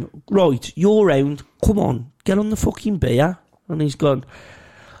to him, right, you're round, come on, get on the fucking beer. And he's gone,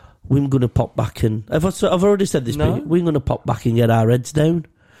 we're going to pop back and... I've already said this, no? We're going to pop back and get our heads down,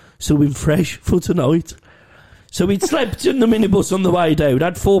 so we're fresh for tonight. So we'd slept in the minibus on the way down,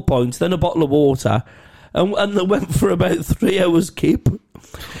 had 4 points, then a bottle of water, and they went for about 3 hours kip.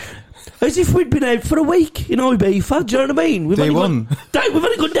 As if we'd been out for a week in Ibiza, do you know what I mean? We've only gone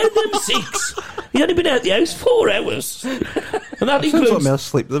down them 6. He'd only been out the house 4 hours. And that includes... sounds like me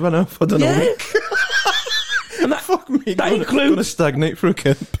asleep, they've been off, I don't know. And fuck me, that includes... going to stagnate for a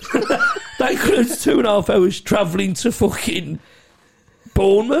camp. That includes 2.5 hours travelling to fucking...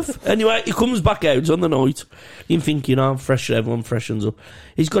 Bournemouth. Anyway, he comes back out on the night. Him thinking, I'm fresh, everyone freshens up.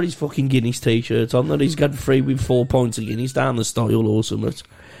 He's got his fucking Guinness t-shirt on that he's got free with 4 points of Guinness down the style or something.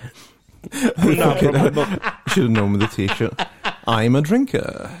 Should have known with the t-shirt. I'm a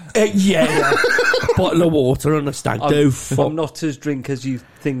drinker. Yeah. Bottle of water and a stag do. I'm not as drink as you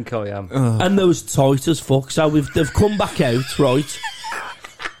think I am. And they was tight as fuck. So they've come back out, right?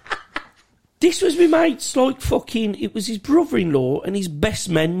 This was my mate's, like, fucking... It was his brother-in-law and his best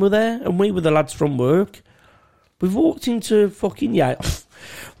men were there, and we were the lads from work. We've walked into fucking... Yeah,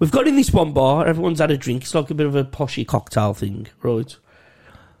 we've got in this one bar, everyone's had a drink. It's like a bit of a poshy cocktail thing, right?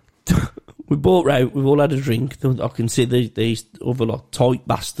 We bought round, we've all had a drink. I can see these other, like, tight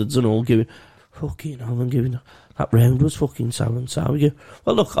bastards and all going, fucking hell, I'm giving... That round was fucking so-and-so. We go,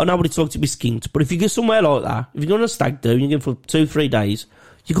 well, look, I know what it's like to be skint, but if you go somewhere like that, if you're going to stag do, and you're going for 2-3 days...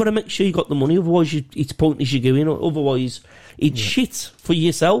 You've got to make sure you got the money, otherwise it's pointless you're going, otherwise it's shit for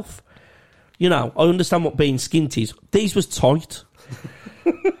yourself. You know, I understand what being skint is. These was tight.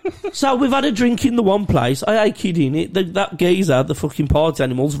 So we've had a drink in the one place. I ain't kidding it. That geezer, the fucking party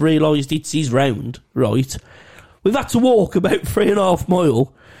animals, realised it's his round, right? We've had to walk about 3.5 miles.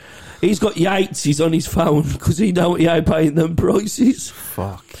 He's got Yates's on his phone because he ain't paying them prices.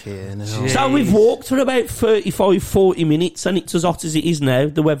 Fucking hell. So we've walked for about 35, 40 minutes, and it's as hot as it is now.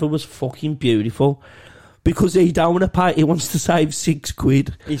 The weather was fucking beautiful. Because he don't want to pay, he wants to save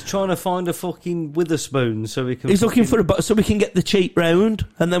 £6. He's trying to find a fucking Witherspoon so we can. He's looking for so we can get the cheap round,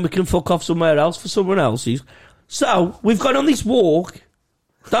 and then we can fuck off somewhere else for someone else's. So we've gone on this walk.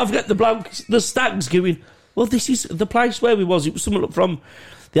 Don't forget the stags going. Well, this is the place where we was. It was something from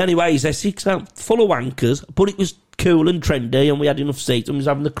the only way is Essex, full of wankers, but it was cool and trendy, and we had enough seats, and we was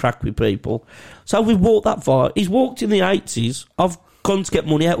having the crack with people. So we walked that far. He's walked in the 80s. I've gone to get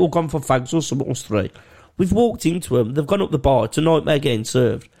money out, or gone for fags or something, us three. We've walked into them. They've gone up the bar. It's a nightmare getting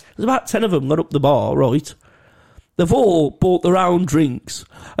served. There's about 10 of them gone up the bar, right? They've all bought their own drinks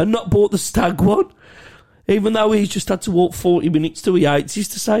and not bought the stag one. Even though he's just had to walk 40 minutes to Yates's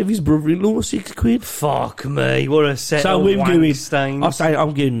to save his brother-in-law £6. Fuck me, what a set so of we're going, stains. I say,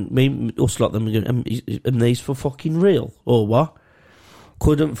 I'm going, me, us lot them, and these for fucking real, or what?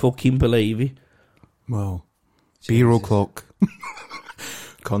 Couldn't fucking believe it. Well, zero clock.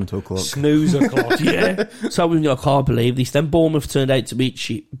 Conto clock. Snoozer clock. Yeah. So we I can't believe this. Then Bournemouth turned out to be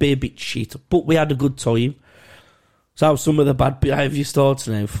a bit shit, but we had a good time. So some of the bad behaviour starts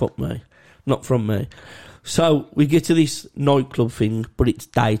now. Fuck me. Not from me. So we get to this nightclub thing, but it's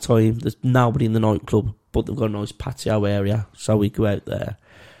daytime. There's nobody in the nightclub, but they've got a nice patio area. So we go out there.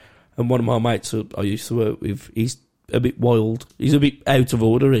 And one of my mates who I used to work with, he's a bit wild. He's a bit out of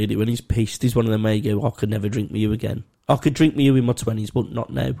order, really. When he's pissed, he's one of them where you go, I could never drink with you again. I could drink with you in my 20s, but not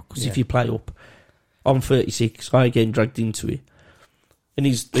now. Because if you play up, I'm 36, I get dragged into it. And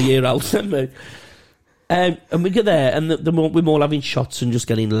he's a year older than me. And we get there, and we're all having shots and just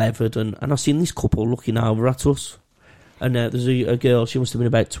getting levered. And I've seen this couple looking over at us. And there's a girl, she must have been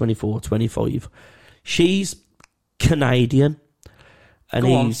about 24, 25. She's Canadian. And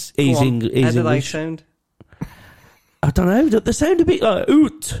he's English. How do they sound? I don't know. They sound a bit like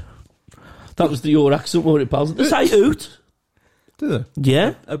oot. That was your accent, wasn't it, pals? They say oot. Do they?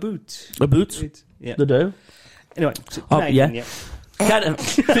 Yeah. A boot. A boot. Yeah. They do. Anyway. Yeah.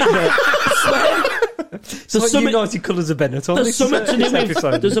 There's United Colours of Benetton. There's something to do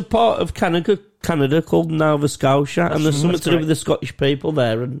with. There's a part of Canada called Nova Scotia, and there's something to do with the Scottish people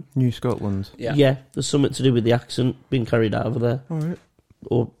there. And New Scotland. Yeah, there's something to do with the accent being carried over there. All right.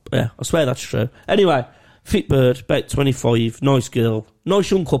 Or I swear that's true. Anyway, fit bird, about 25, nice girl,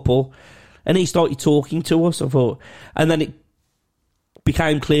 nice young couple, and he started talking to us. I thought, and then it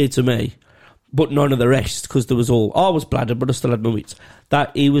became clear to me, but none of the rest, because there was all I was bladdered, but I still had my wits,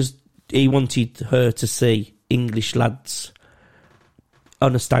 that he wanted her to see English lads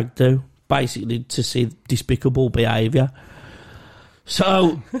on a stag do, basically to see despicable behaviour.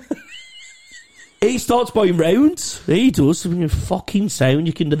 So he starts buying rounds. He does. Fucking sound.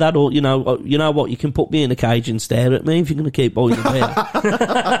 You can do that, or you know what? You can put me in a cage and stare at me if you're going to keep buying a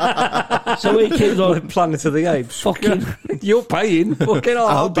beer. So he keeps on Planet of the Apes. Fucking, you're paying. Fucking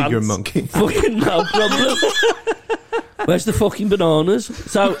I'll be your monkey. Fucking no problem. Where's the fucking bananas?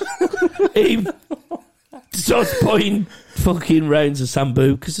 So he starts buying fucking rounds of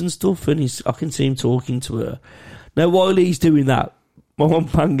sambucas and stuff, and I can see him talking to her. Now, while he's doing that, my one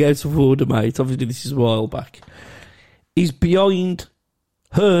bang out of order, mate. Obviously, this is a while back. He's behind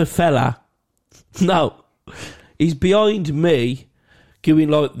her fella. No, he's behind me, going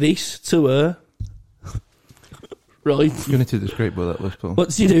like this to her. Right. You're going to describe what that was, Paul.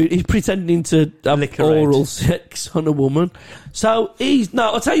 What's he doing? He's pretending to have oral sex on a woman. So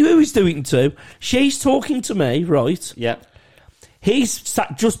I'll tell you who he's doing it to. She's talking to me, right? Yeah. He's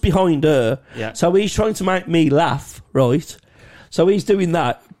sat just behind her. Yeah. So he's trying to make me laugh, right? So he's doing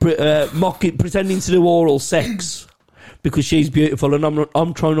that, mocking, pretending to do oral sex because she's beautiful, and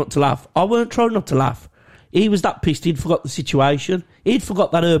I'm trying not to laugh. I weren't trying not to laugh. He was that pissed he'd forgot the situation. He'd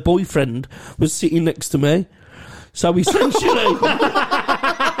forgot that her boyfriend was sitting next to me. So essentially,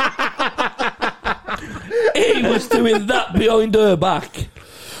 he was doing that behind her back.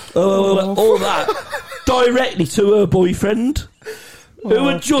 All that directly to her boyfriend, who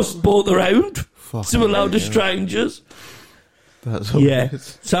had just bought the round to a load of strangers. That's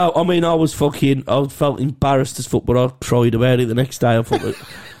hilarious. So, I mean, I felt embarrassed as fuck, but I cried about it the next day. I thought,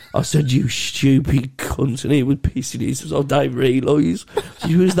 I said, you stupid cunt, and he was pissing. He says, I don't realise.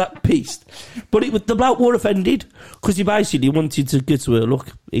 He was that pissed. But the bloke were offended, because he basically wanted to go to her, look,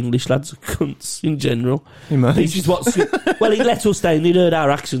 English lads are cunts in general. This is what's... Well, he let us down, he'd heard our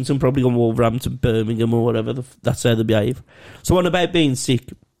accents and probably gone Wolverhampton, Birmingham or whatever, that's how they behave. So on about being sick,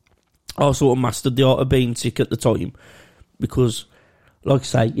 I sort of mastered the art of being sick at the time, because, like I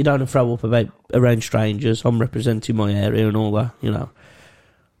say, you don't throw up around strangers. I'm representing my area and all that, you know.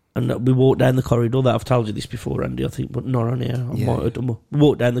 And we walked down the corridor. That I've told you this before, Andy, I think, but not on here. I might have done more. We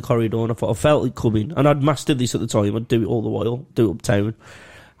walked down the corridor and I felt it coming. And I'd mastered this at the time. I'd do it all the while, do it uptown.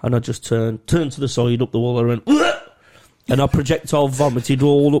 And I just turned to the side, up the wall, and I went, "Ugh!" And I projectile vomited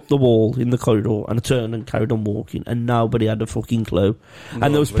all up the wall in the corridor. And I turned and carried on walking. And nobody had a fucking clue.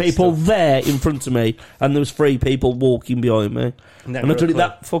 And there was people there in front of me. And there was 3 people walking behind me. And I did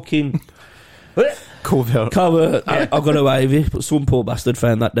that fucking... Covert. I got away with it, but some poor bastard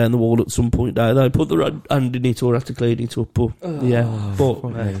found that down the wall at some point. They put their hand in it or had to clean it up. But,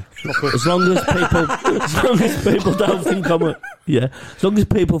 as long as people don't think as long as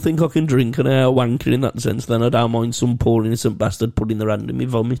people think I can drink and I'm a wanker in that sense, then I don't mind some poor innocent bastard putting their hand in me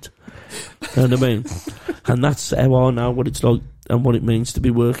vomit. You know what I mean? And that's how I know what it's like and what it means to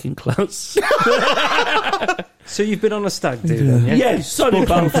be working class. So you've been on a stag do then, yeah? Yeah, sorry,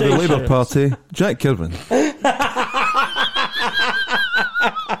 pal. For the Labour Party, Jack Kilburn.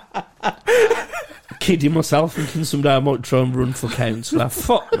 Kidding myself, thinking someday I might try and run for councillor.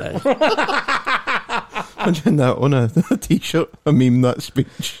 Fuck me. Imagine that on a t-shirt, I meme that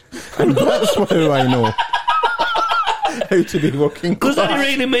speech. And that's how I know how to be working class. Because I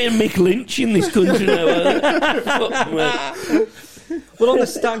really made Mick Lynch in this country now. Fuck me. Well, on the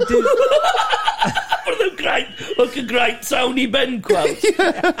stag do... Like a great Tony Benn quote.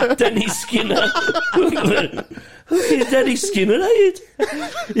 Yeah. Dennis Skinner. Dennis Skinner, ain't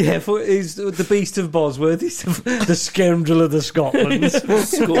it? Yeah, he's the Beast of Bosworth. He's the scoundrel of the Scotland.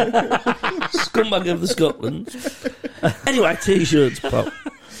 Scumbag of the Scotland. Anyway, T-shirts, pal.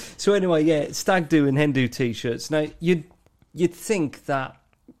 So anyway, yeah, stag do and hen do T-shirts. Now, you'd think that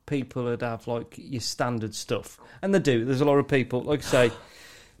people would have, like, your standard stuff. And they do. There's a lot of people, like I say,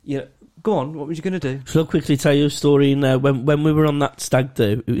 you know, go on, what was you going to do? Shall I quickly tell you a story? When we were on that stag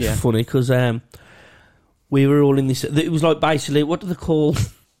do, it was funny because we were all in this... It was like basically, what do they call...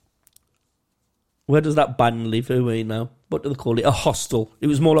 Where does that band live? Who we know? What do they call it? A hostel. It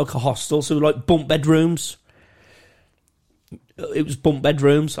was more like a hostel, so like bunk bedrooms. It was bunk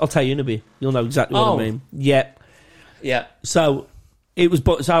bedrooms. I'll tell you in a bit. You'll know exactly what I mean. Yeah. Yeah. So... It was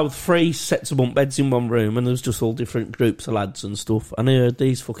 3 sets of bunk beds in one room, and there was just all different groups of lads and stuff. And I heard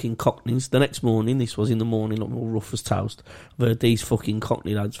these fucking cockneys. The next morning, this was in the morning, like all rough as toast. I heard these fucking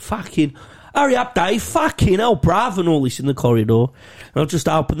cockney lads, fucking, hurry up, Dave, fucking hell, bruv, and all this in the corridor. And I just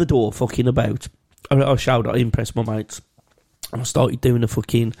opened the door, fucking about. I shouted, I impressed my mates. And I started doing a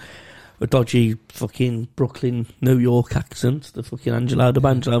dodgy fucking Brooklyn, New York accent, the fucking Angelo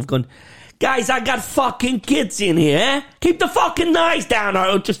DiBangelo. I've gone... Guys, I got fucking kids in here. Keep the fucking noise down,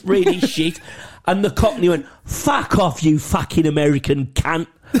 or just really shit. And the cockney went, fuck off, you fucking American cunt.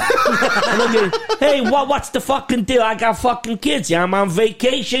 And I'm going, hey, what's the fucking deal? I got fucking kids. Yeah, I'm on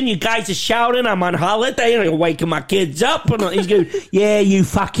vacation. You guys are shouting. I'm on holiday. And I'm waking my kids up. And he's going, yeah, you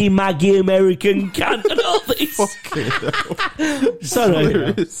fucking Maggie American cunt. And all this.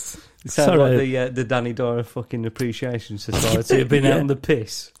 Sorry. Sorry. Like the Danny Dyer fucking Appreciation Society have been out on the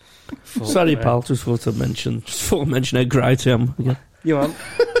piss. Sorry, pal, just thought I'd mention how great I am again. You want?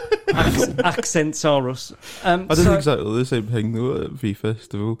 Accents are us. I did exactly the same thing though at V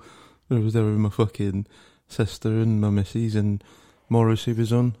Festival. I was there with my fucking sister and my missus, and Morrissey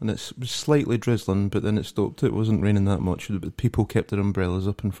was on, and it was slightly drizzling, but then it stopped. It wasn't raining that much, but people kept their umbrellas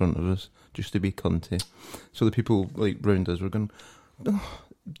up in front of us just to be cunty. So the people like round us were going, oh,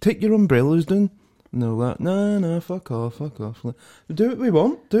 take your umbrellas down. No, that no, fuck off. Do what we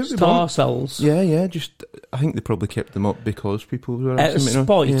want. Ourselves. Yeah. Just, I think they probably kept them up because people were out of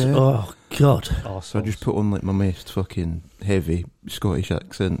spite. Yeah. Oh God. So I just put on like my most fucking heavy Scottish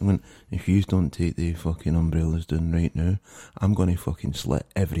accent and went, if you don't take the fucking umbrellas down right now, I'm going to fucking slit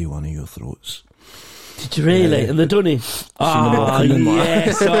every one of your throats. Did you really? And they're done it? Oh,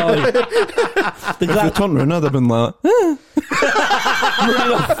 yes. If they turned around, I'd have been like,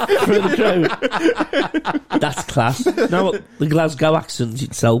 running off through the crowd. That's class. Now, the Glasgow accent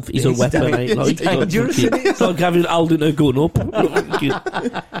itself is a weapon, mate. It's dangerous. It's like holding a gun up.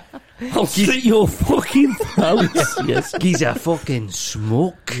 I'll slit your fucking throats. Yes. He's a fucking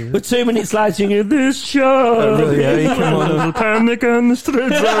smoke. But 2 minutes later, you go, this show. Yeah, come on. Panic on the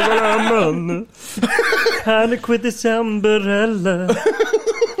streets of London. Panic with this umbrella.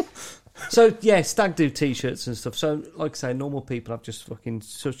 So yeah, stag do t-shirts and stuff. So like I say, normal people have just fucking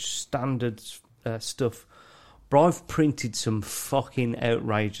such standard stuff. But I've printed some fucking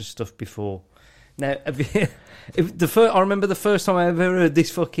outrageous stuff before. Now, I remember the first time I ever heard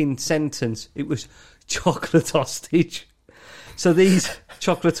this fucking sentence. It was chocolate hostage. So these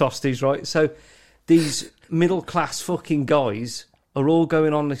chocolate hostage, right? So these middle class fucking guys are all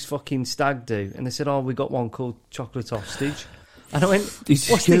going on this fucking stag do, and they said, "Oh, we got one called chocolate hostage." And I went,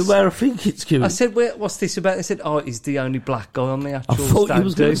 "What's this?" Where I think it's going. I said, "What's this about?" They said, "Oh, he's the only black guy on the actual stag do." I thought stag you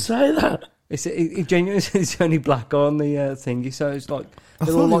was going to say that. He genuinely said he's the only black guy on the thingy. So it's like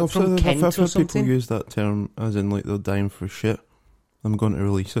they're all like from Kent I've or heard something. people use that term as in like they're dying for shit. I'm going to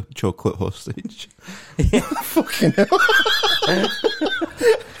release a chocolate hostage. Yeah. Fucking hell.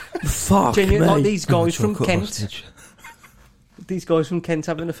 Fuck Genuinely, me. like these guys from Kent. Hostage. These guys from Kent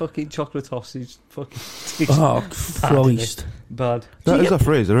having a fucking chocolate hostage. Fucking. Oh, Bad, Christ. Bad. That is a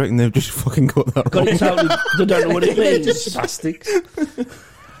phrase. I reckon they've just fucking got that Got wrong. it totally, they don't know what it means. Just plastics.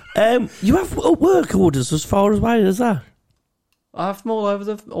 You have work orders as far away as that? I have them all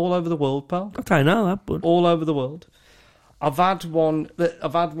over the world, pal. I don't know that, but All over the world. I've had one.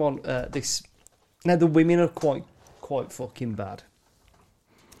 This. Now the women are quite fucking bad.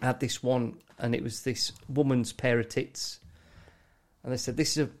 I had this one, and it was this woman's pair of tits, and they said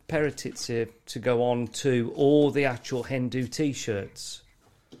this is a pair of tits here to go on to all the actual hen do t-shirts.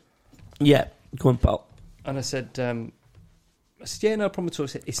 yeah, go on, pal. And I said, yeah, no problem at all. I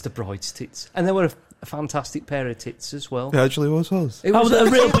said, it's the bride's tits, and they were a fantastic pair of tits as well. It actually was hers. It was a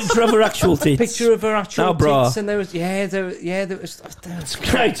real picture of her actual tits. picture of her actual Oh, bra. tits, and there was there was That's a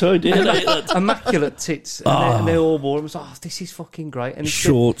great idea. isn't it? immaculate tits, and they all wore them. I was like, oh, this is fucking great. And he said,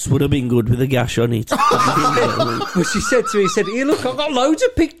 Shorts would have been good with a gash on it. but she said to me, he said, here, look, I've got loads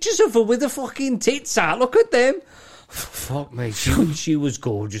of pictures of her with the fucking tits out. Look at them. Fuck me, she was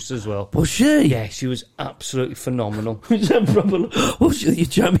gorgeous as well. Was she? Yeah, she was absolutely phenomenal. Was she you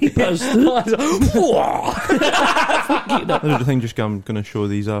jammy bastard? I don't think I'm going to show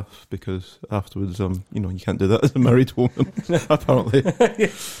these off because afterwards, you can't do that as a married woman. Apparently,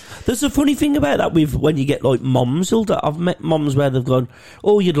 There's a funny thing about that with when you get like moms. I've met moms where they've gone,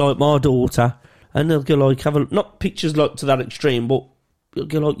 "Oh, you'd like my daughter," and they'll go like have a not pictures like to that extreme, but they'll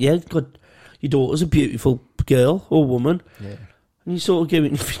go like, "Yeah, God, your daughter's a beautiful girl or woman," Yeah. and you sort of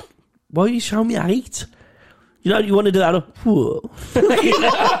going, "Why are you showing me 8? You want to do that? Whoa.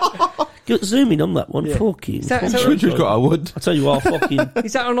 Get zoom in on that one. Yeah. Fucking. Is that I just got a wood. I tell you what, fucking.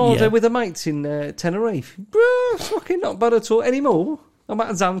 Is that on holiday Yeah. with the mates in Tenerife? Bro, fucking not bad at all anymore. I'm at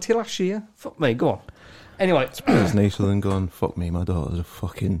Zante last year. Fuck me, go on. Anyway, It's nicer than going, fuck me, my daughter's a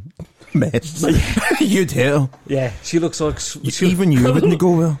fucking mess. You tell. yeah, she looks like Even you wouldn't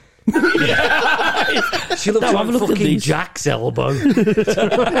go well. she looks No, have a like look at fucking these. Jack's elbow.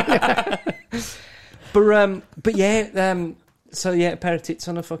 But yeah, so yeah, a pair of tits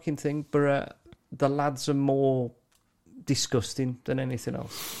on a fucking thing. But the lads are more disgusting than anything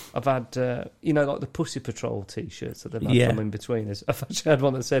else. I've had, like the Pussy Patrol t-shirts that they've had from in between us. I've actually had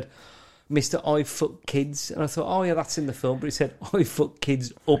one that said, Mr. I fuck kids. And I thought, oh yeah, that's in the film. But it said, I fuck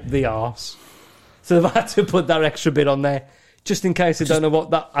kids up the arse. So they've had to put that extra bit on there, just in case they don't know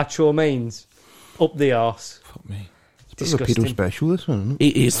what that actual means. Up the arse. Fuck me. It's a bit of a Disgusting. pedo special, this one, isn't it?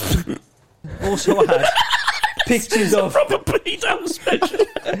 It is. Also I had pictures of... Proper pedo special.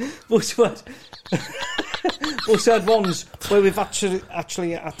 Also had ones where we've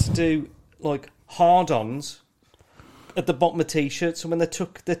actually had to do like hard-ons at the bottom of t-shirts, so when they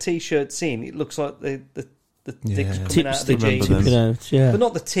took the t-shirts in, it looks like the dick's coming Tip out of the stick remember jeans. them. out, yeah. But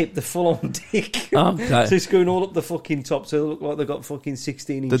not the tip, the full-on dick. Okay. So it's going all up the fucking top, so they look like they've got fucking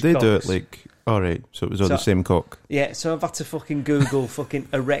 16-inch Did they do it cocks. like, alright, so it was all So- the same cock? Yeah, so I've had to fucking Google fucking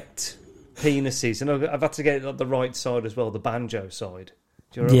erect penises, and I've had to get it on the right side as well, the banjo side.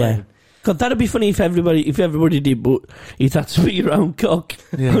 Do you know what I Yeah. mean? God, that'd be funny if everybody did, but you'd have to be your own cock.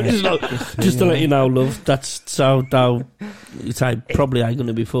 Yeah. just to let you know, love. That's so it's probably ain't going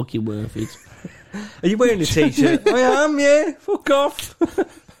to be fucking worth it. Are you wearing a t-shirt? I am, yeah. Fuck off.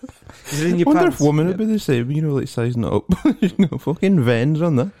 Is it in I your wonder pants? if women would be the same, like sizing it up. Fucking veins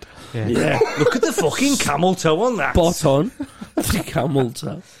on that. Yeah. Look at the fucking camel toe on that. Spot on. Camel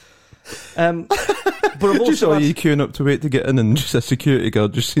toe. But I've Just also saw had, you queuing up to wait to get in and just a security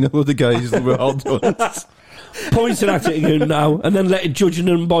guard just seen a load of guys that were hard ones. Pointing at it again now, and then judging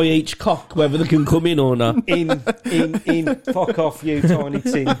them by each cock whether they can come in or not. in. Fuck off, you tiny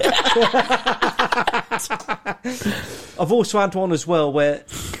tin. I've also had one as well where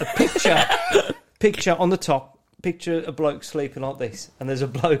a picture on the top, picture a bloke sleeping like this, and there's a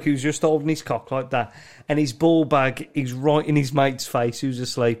bloke who's just holding his cock like that, and his ball bag is right in his mate's face who's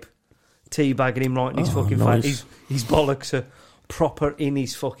asleep. teabagging him right in his fucking nice. face. His bollocks are proper in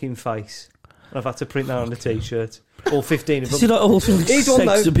his fucking face. I've had to print that on a t-shirt. All 15 of them. Is it like also He's one,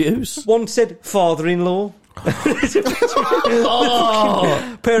 sex though. abuse? One said father-in-law.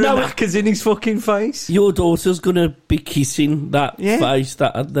 Oh, Pair of No, knackers in his fucking face. your daughter's gonna be kissing that Yeah. face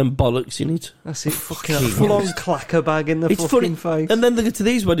that had them bollocks in it. That's it. Fucking full-on clacker bag in the It's fucking funny. face. And then they get to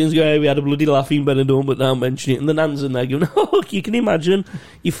these weddings, go, hey, we had a bloody laughing Benidorm, but now mention it. And the nans and they're going, oh, you can imagine.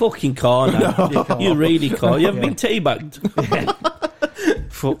 You fucking can't. You can't. You really can't. You haven't Yeah. been teabagged.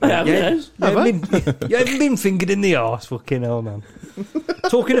 Fuck, Yeah, you yes. haven't been fingered in the arse, fucking hell, man.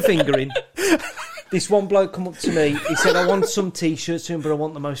 Talking of fingering, this one bloke come up to me. He said, I want some t-shirts to him, but I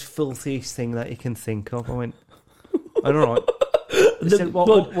want the most filthiest thing that you can think of. I went, all right. He said,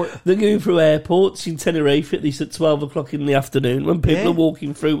 what? They're going through airports in Tenerife at least at 12 o'clock in the afternoon when people Yeah. are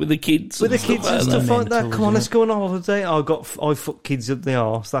walking through with the kids. With the and kids and like stuff that. like that. Come on, let's go on holiday. I fuck kids up the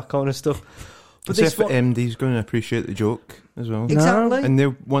arse, that kind of stuff. But See this if one, MD's going to appreciate the joke as well. exactly. And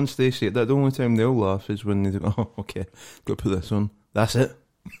they'll, once they say it, that the only time they'll laugh is when they go, oh, okay, got to put this on. That's it.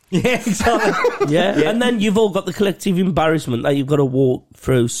 Yeah, exactly. Yeah. And then you've all got the collective embarrassment that you've got to walk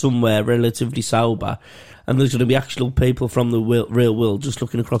through somewhere relatively sober, and there's going to be actual people from the real world just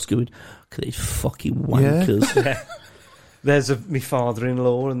looking across going, look at these fucking wankers. Yeah. There's my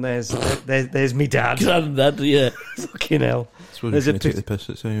father-in-law, and there's me dad. Granddad, yeah. Fucking hell. That's what There's you're a going to take the piss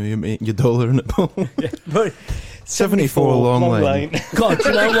at, so you're making your dollar in it, Paul. But 74 long lane. God, do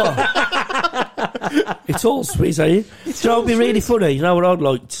you know what? It's all sweet, eh? Do you know what would be really funny? You know what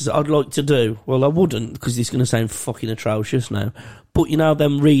I'd like to do? Well, I wouldn't, because it's going to sound fucking atrocious now. But you know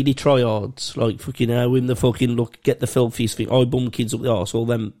them really tryhards, like fucking in the fucking look, get the filthiest thing. I bum kids up the arse, all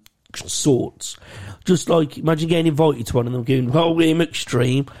them sorts. Just like imagine getting invited to one of them going, "Oh, we're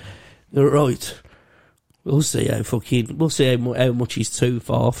extreme." You're right. We'll see how much is too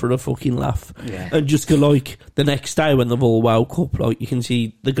far for a fucking laugh. Yeah. And just go like the next day when they've all woke up, like you can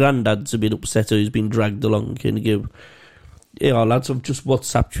see the granddad's a bit upset who's been dragged along and go, yeah, lads, I've just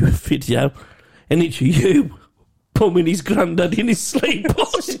WhatsApped you a video and it's you pumming his granddad in his sleep.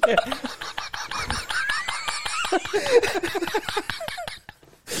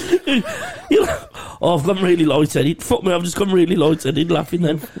 You're like, oh, I've gone really light-headed. Fuck me, I've just gone really light-headed laughing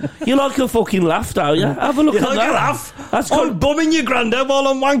then. You like a fucking laugh, don't you? Have a look at like that. a laugh? That's I'm bumming your granddad while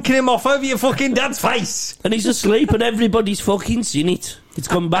I'm wanking him off over your fucking dad's face. And he's asleep and everybody's fucking seen it. It's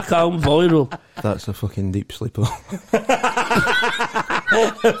gone back home viral. That's a fucking deep sleeper.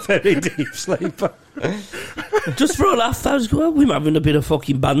 Very deep sleeper. Just for a laugh, I was well, we're having a bit of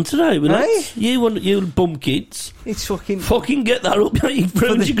fucking banter today, we're not? Hey? You bum kids. It's fucking Fucking get that up, you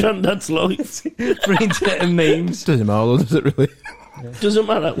ruined your granddad's life. for internet and memes. Doesn't matter, does it really? Doesn't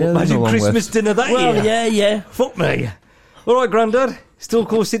matter. Yeah, there's Imagine no long Christmas list. dinner that Well, year. yeah. Fuck me. All right, granddad. Still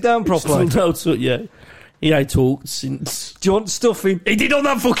can't sit down properly. Still no, so, yeah. He ain't talked since. Do you want stuffing? He did on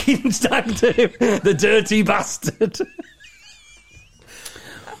that fucking stag to him. The dirty bastard.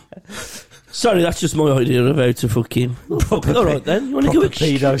 Sorry, that's just my idea of how to fucking. All right then. You want to go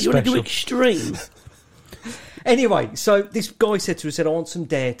Peado You want to go special. extreme? Anyway, so this guy said to us, I want some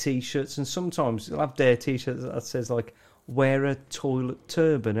Dare t-shirts, and sometimes they'll have Dare t-shirts that says like, wear a toilet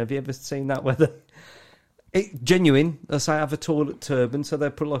turban. Have you ever seen that? Genuine, they'll say have a toilet turban, so they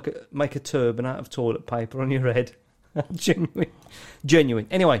put make a turban out of toilet paper on your head. Genuine.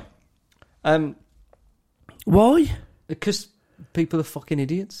 Anyway, Why? because people are fucking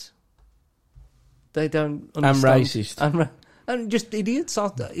idiots. They don't And understand. racist. And just idiots.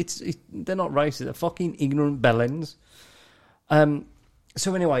 They're not racist. They're fucking ignorant bellends.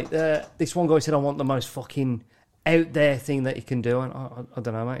 So anyway, this one guy said, I want the most fucking out there thing that you can do. And I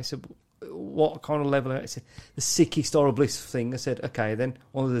don't know, mate. He said, what kind of level? I said, the sickest, horriblest thing. I said, okay, then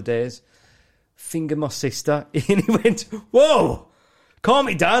one of the days, finger my sister. And he went, whoa, calm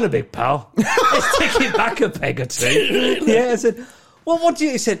me down a bit, pal. Let's take it back a peg or two. Yeah, I said, well, what do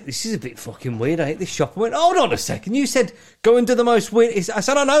you... He said, this is a bit fucking weird. I hate this shop. I went, hold on a second. You said, go and do the most weird... I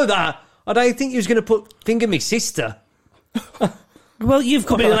said, I know that. I don't think you was going to put finger me sister. Well, you've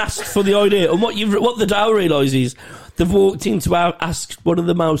come in and asked for the idea, and what the DAO realise is they've walked into asked one of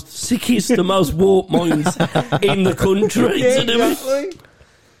the most sickest, the most warped minds in the country Yeah, to do it. exactly.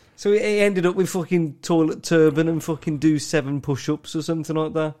 So he ended up with fucking toilet turban and fucking do 7 push-ups or something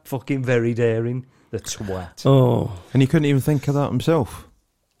like that. Fucking very daring. The twat. Oh, And he couldn't even think of that himself.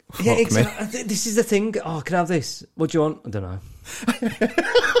 Yeah, Fuck me. exactly. This is the thing. Oh, can I have this? What do you want? I don't know.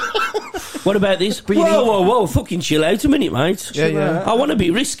 what about this? But you Whoa, fucking chill out a minute, mate. Yeah, yeah. I want to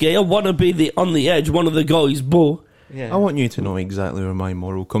be risky. I want to be on the edge, one of the guys, but Yeah. I want you to know exactly where my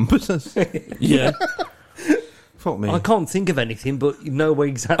moral compass is. yeah. Fuck me. I can't think of anything, but you know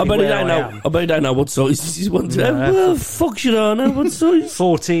exactly I bet where I don't I know. am. I bet I don't know what size this is. One No. Well, fuck should I know what size?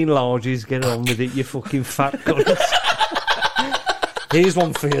 14 larges, get on with it, you fucking fat cunt. Here's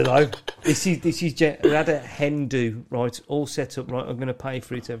one for you, though. This is we had a hen do, right, all set up, right, I'm going to pay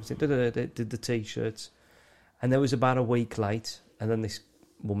for it, everything. Did the T-shirts. And there was about a week late, and then this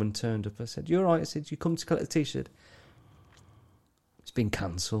woman turned up. I said, "You all right?" I said, "You come to collect the T-shirt?" "It's been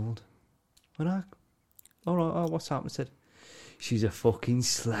cancelled." I went, "All right, oh, what's happened?" I said, "She's a fucking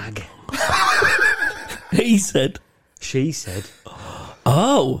slag." He said. She said.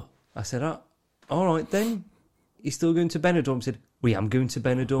 Oh. I said, "Oh, all right then. You still going to Benidorm?" I said, "We am going to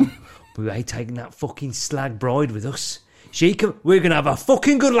Benidorm, but we ain't taking that fucking slag bride with us. We're going to have a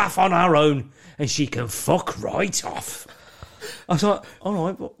fucking good laugh on our own, and she can fuck right off." I was like, "All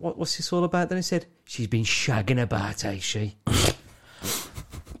right, what's this all about?" Then he said, "She's been shagging about, ain't she?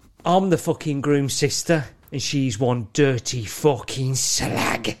 I'm the fucking groom's sister, and she's one dirty fucking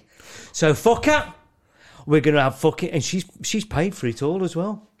slag. So fuck her. We're going to have fucking..." And she's paid for it all as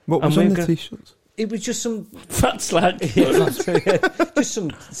well. What And was on we're the gonna- T-shirts? It was just some... Fat slag. just some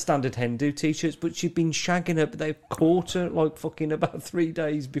standard hen-do T-shirts, but she'd been shagging her, but they caught her like fucking about 3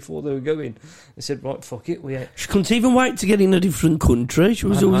 days before they were going. They said, "Right, fuck it, She couldn't even wait to get in a different country. She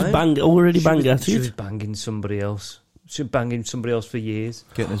was I always know. already She banging at She was it. banging somebody else. She was banging somebody else for years.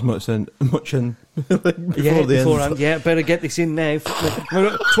 Getting as much in before Yeah, the end. beforehand. Yeah, better get this in now.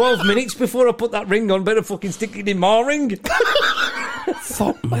 12 minutes before I put that ring on, better fucking stick it in my ring.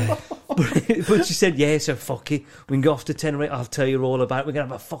 Fuck me. But she said, "Yeah, so fuck it. We can go off to Tenerife. I'll tell you all about it. We're going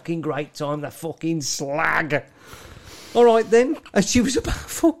to have a fucking great time. That fucking slag." All right, then. And she was about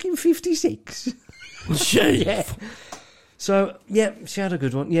fucking 56. She. Yeah. So, yeah, she had a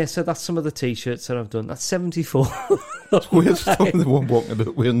good one. Yeah, so that's some of the T-shirts that I've done. That's 74. We're still the one walking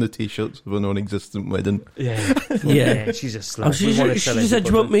about wearing the T-shirts of a non-existent wedding. Yeah. Yeah. She's a slag. Oh, she We wanna said, tell "You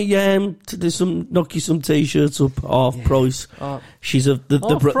everybody. want me to do knock you some T-shirts up half price." Oh, She's Half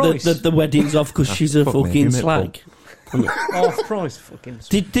price? the wedding's off because she's a Fuck me, fucking you met slag. half price. Fucking.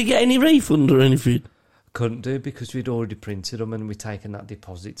 Did they get any refund or anything? Couldn't do because we'd already printed them and we'd taken that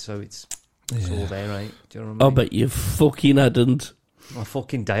deposit, so it's all there, right? Do you know what I I mean? bet you fucking hadn't. I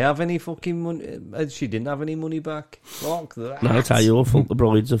fucking day have any fucking money. She didn't have any money back. Fuck that. No, I tell you, I thought the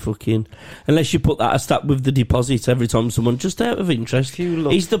brides are fucking. Unless you put that a stat with the deposit every time someone, just out of interest. If you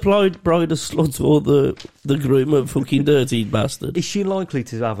look, Is the bride a slut or the groom a fucking dirty bastard? is she likely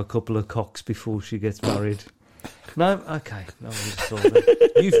to have a couple of cocks before she gets married? No? Okay. No, I understand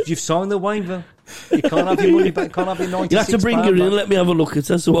that. You've signed the waiver. You can't have your money back. Can't have your 96 You have to bring her in back. and let me have a look at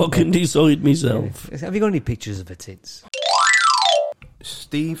her so I can decide myself. Yeah. Have you got any pictures of her tits?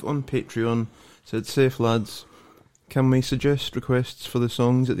 Steve on Patreon said, "Safe lads, can we suggest requests for the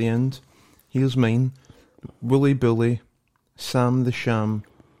songs at the end? Here's mine: Wooly Bully, Sam the Sham,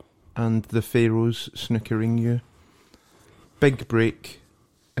 and the Pharaohs snookering you. Big break.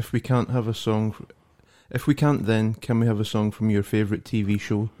 If we can't, then can we have a song from your favourite TV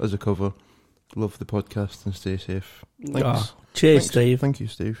show as a cover? Love the podcast and stay safe." Thanks. Ah, cheers, Thanks. Steve. Thank you,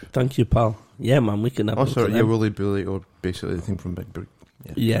 Steve. Thank you, pal. Yeah, man, we can have a Oh, look sorry, at yeah, them. Wooly Bully, or basically anything from Big Break.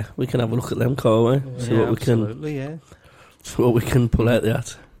 Yeah, we can have a look at them, can't we? See Yeah, what we can. absolutely, yeah. See what we can pull out the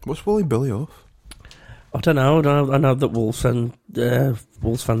hat. What's Wooly Bully off? I don't know. I know that Wolves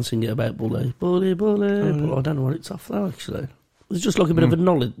fans sing it about bully, bully, bully. But I don't know what it's off though. Actually, it's just like a bit of a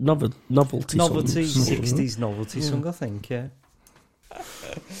novelty song. 60s novelty song, I think, yeah.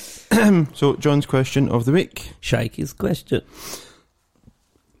 So, John's question of the week. Shaky's question.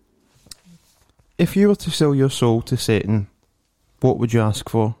 If you were to sell your soul to Satan, what would you ask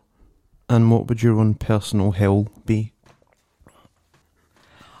for? And what would your own personal hell be?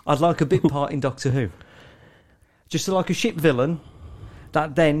 I'd like a bit part in Doctor Who. Just like a ship villain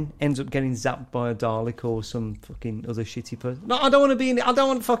that then ends up getting zapped by a Dalek or some fucking other shitty person. No, I don't want to be in it. I don't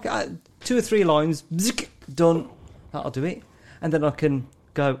want fucking 2 or 3 lines. Bzz, done. That'll do it. And then I can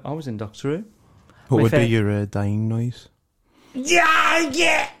go, I was in Doctor Who. What would fair- be your dying noise?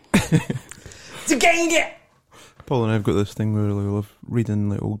 Yeah! It's a gang, yeah! Paul and I've got this thing where we love reading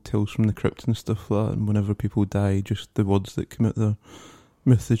like old tales from the crypt and stuff like that, and whenever people die, just the words that come out their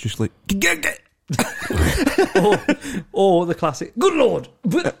mouth is just like or the classic, good lord!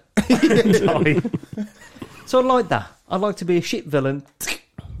 Die. So I like that. I'd like to be a ship villain,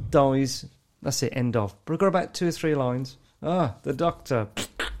 dies, that's it, end of. But I've got about 2 or 3 lines. Ah, the Doctor,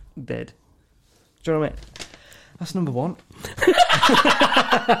 dead. Do you know what I mean? That's number 1.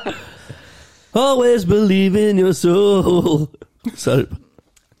 Always believe in your soul. So,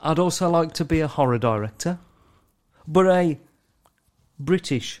 I'd also like to be a horror director, but a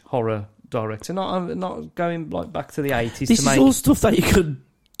British horror director. Not going like back to the 80s. This to is make... all stuff that you could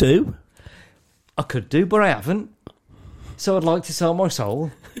do. I could do, but I haven't. So I'd like to sell my soul.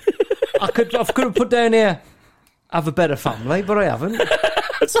 I could have put down here, have a better family, but I haven't.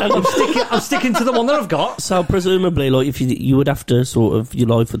 I'm sticking to the one that I've got. So presumably, like, if you would have to your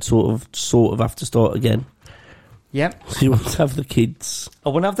life would sort of have to start again. Yep. So you wouldn't have the kids. I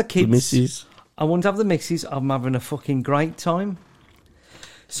wouldn't have the kids. The missus. I wouldn't have the missus. I'm having a fucking great time.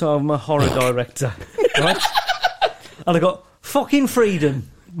 So I'm a horror director, right? And I got fucking freedom.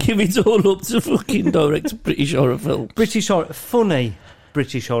 Give it all up to fucking direct British horror films. Funny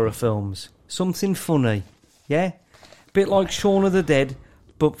British horror films. Something funny, yeah? Bit like Shaun of the Dead,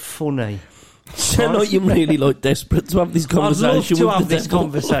 but funny. Sound like you're really like desperate to have this conversation. I'd love to with have the this devil.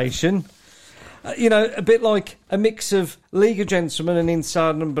 conversation. A bit like a mix of League of Gentlemen and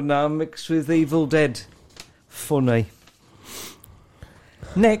Inside Number 9 mixed with Evil Dead. Funny.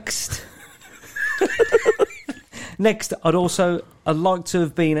 Next, I'd like to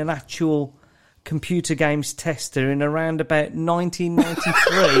have been an actual computer games tester in around about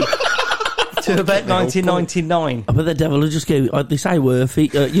 1993 to about 1999. I bet the devil will just go, this ain't worth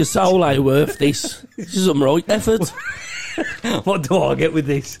it. Your soul ain't worth this. This is some right effort. What do I get with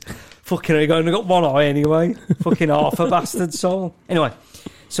this? Fucking, I only got one eye anyway. Fucking half a bastard soul. Anyway,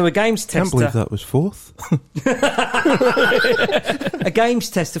 so a games tester. Can't believe that was fourth. A games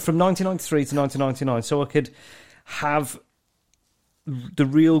tester from 1993 to 1999, so I could have the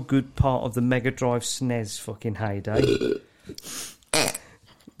real good part of the Mega Drive SNES fucking heyday.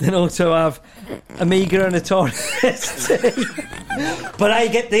 Then also have Amiga and Atari ST. But I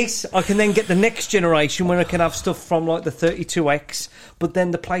get this. I can then get the next generation where I can have stuff from like the 32X, but then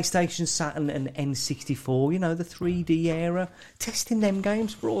the PlayStation, Saturn and N64, the 3D era. Testing them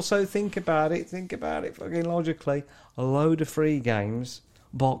games, but also think about it fucking logically. A load of free games,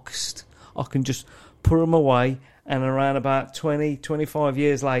 boxed. I can just put them away, and around about 20, 25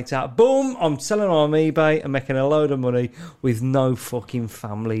 years later, boom, I'm selling on eBay and making a load of money with no fucking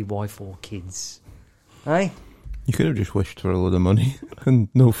family, wife or kids. Hey? You could have just wished for a load of money and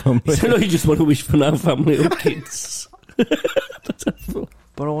no family. So you just want to wish for no family or kids. But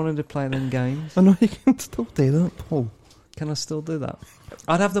I wanted to play them games. I know you can still do that, Paul. Can I still do that?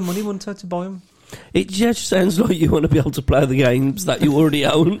 I'd have the money, wouldn't I, to buy them? It just sounds like you want to be able to play the games that you already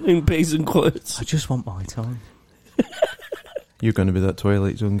own in peace and quiet. I just want my time. You're going to be that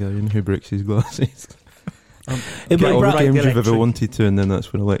Twilight Zone guy who breaks his glasses. It Get might all the break games the you've ever electric. wanted to, and then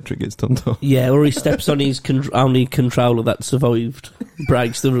that's when electric gets turned off. Yeah, or he steps on his only controller that survived,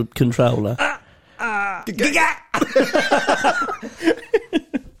 breaks the controller.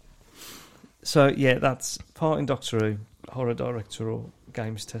 So, yeah, that's part in Doctor Who, horror director or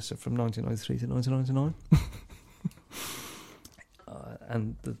games tester from 1993 to 1999.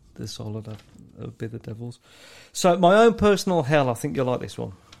 And the solid would be the Devils. So, my own personal hell, I think you'll like this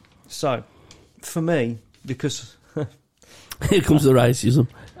one. So, for me, because... Here comes the racism.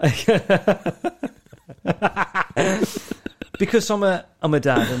 Because I'm a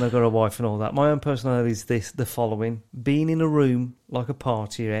dad and I've got a wife and all that, my own personality is the following. Being in a room like a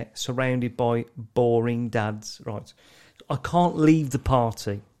party, yeah, surrounded by boring dads, right? I can't leave the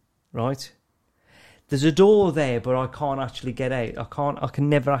party, right? There's a door there, but I can't actually get out. I can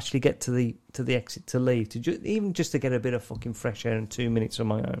never actually get to the exit to leave, even just to get a bit of fucking fresh air in 2 minutes on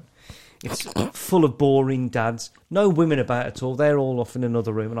my own. It's full of boring dads. No women about at all. They're all off in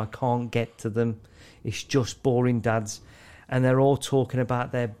another room and I can't get to them. It's just boring dads. And they're all talking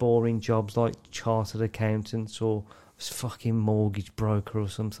about their boring jobs like chartered accountants or fucking mortgage broker or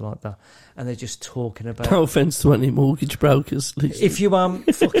something like that. And they're just talking about... No offence to any mortgage brokers. If you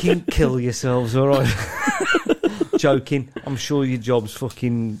fucking kill yourselves, all right? Joking. I'm sure your job's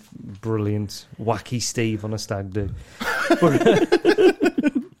fucking brilliant. Wacky Steve on a stag do.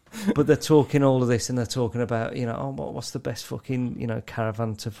 But they're talking all of this and they're talking about, what's the best fucking,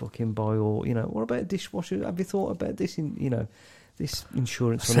 caravan to fucking buy, or, what about a dishwasher? Have you thought about this, this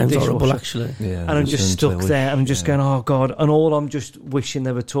insurance on a Sounds dishwasher? horrible, actually. Yeah, And I'm just stuck there and I'm just going, oh, God. And all I'm just wishing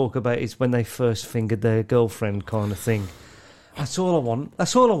they would talk about is when they first fingered their girlfriend kind of thing. That's all I want. I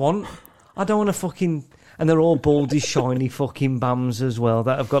don't want to fucking... And they're all baldy, shiny fucking bums as well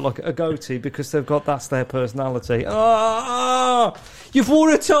that have got like a goatee because that's their personality. You've wore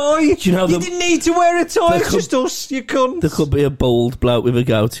a tie. You didn't need to wear a tie. It's just us, you cunt. There could be a bald bloke with a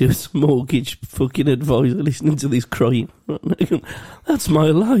goatee who's a mortgage fucking advisor listening to this crying. That's my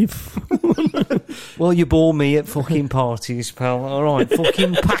life. Well, you bore me at fucking parties, pal. All right,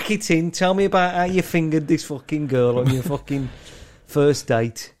 fucking pack it in. Tell me about how you fingered this fucking girl on your fucking first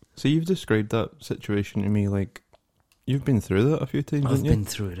date. So you've described that situation to me like You've been through that a few times, I've haven't you? been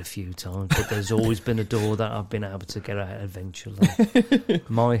through it a few times, but there's always been a door that I've been able to get out eventually.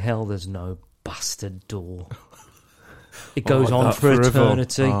 My hell, there's no bastard door. It goes on that for forever.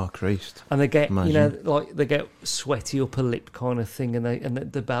 eternity. Oh, Christ. And they get, Imagine. like they get sweaty upper lip kind of thing, and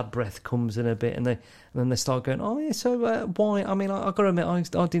the bad breath comes in a bit, and then they start going, oh yeah, so wine. I mean, I got to admit,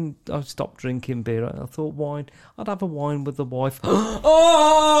 I stopped drinking beer. I thought wine. I'd have a wine with the wife.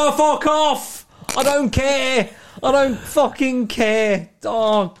 Oh, fuck off! I don't care. I don't fucking care.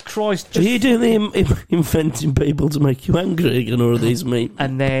 Oh Christ! Are you doing the inventing people to make you angry again, or are these me?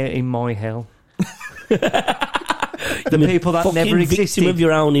 And they're in my hell. The people that never Victim existed. of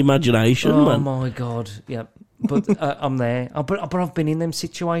your own imagination, Oh man. my God! Yep. But I'm there. But I've been in them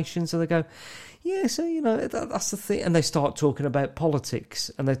situations, and they go, yeah. So that's the thing, and they start talking about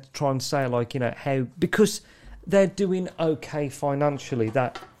politics, and they try and say like how because they're doing okay financially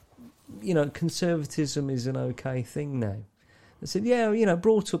that conservatism is an okay thing now. They said, yeah,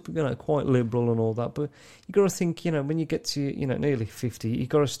 brought up, quite liberal and all that, but you got to think, when you get to, nearly 50, you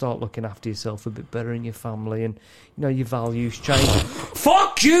got to start looking after yourself a bit better in your family, and your values change.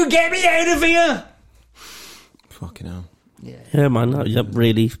 Fuck you! Get me out of here! Fucking hell. Yeah, man.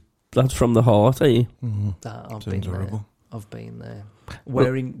 Really, that's from the heart, eh? Mm-hmm. I've Sounds been horrible. there. I've been there.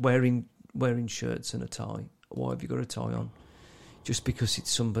 Wearing shirts and a tie. Why have you got a tie on? Just because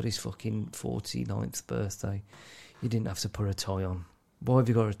it's somebody's fucking 49th birthday. You didn't have to put a tie on. Why have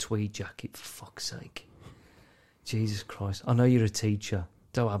you got a tweed jacket, for fuck's sake? Jesus Christ. I know you're a teacher.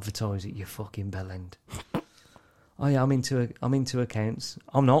 Don't advertise it, you fucking bellend. I'm into accounts.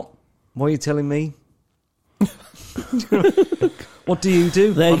 I'm not. Why are you telling me? What do you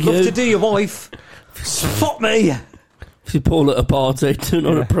do? There I'd you love go. to do your wife. Fuck me! If you pull at a party, do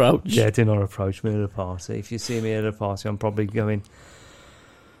not approach. Yeah, do not approach me at a party. If you see me at a party, I'm probably going...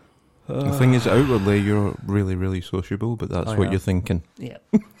 The thing is, outwardly, you're really, really sociable, but that's I what am. you're thinking. Yeah.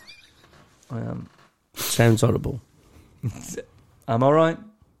 I am. Sounds horrible. I'm all right.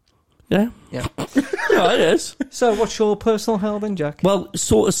 Yeah? Yeah. Oh, yes. So, what's your personal hell then, Jack? Well,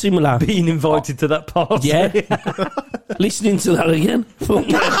 sort of similar. Being invited to that party. Yeah. Listening to that again.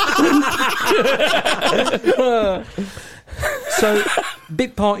 So,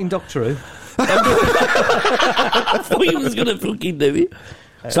 bit part in Doctor Who. I thought he was going to fucking do it.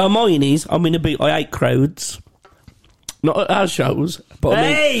 So mine is, I hate crowds. Not at our shows, but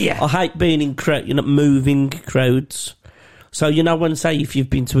I hate being in moving crowds. So, when, say, if you've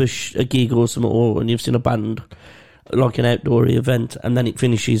been to a gig or something, and you've seen a band, like an outdoor event, and then it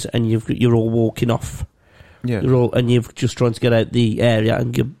finishes and you're all walking off. Yeah. And you're just trying to get out the area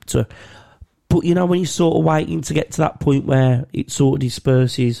and get to... But, when you're sort of waiting to get to that point where it sort of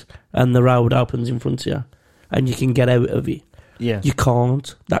disperses and the road opens in front of you and you can get out of it. Yeah. You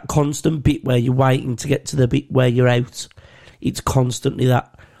can't. That constant bit where you're waiting to get to the bit where you're out, it's constantly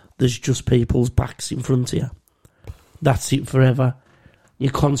that there's just people's backs in front of you. That's it forever.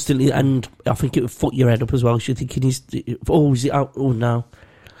 You're constantly, and I think it would fuck your head up as well. You're thinking, is it out? Oh, no.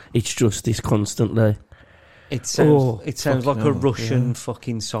 It's just this constantly. It sounds like a hell, Russian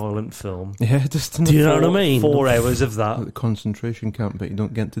fucking silent film. Yeah, just Do you know what I mean? 4 hours of like that. the concentration camp, but you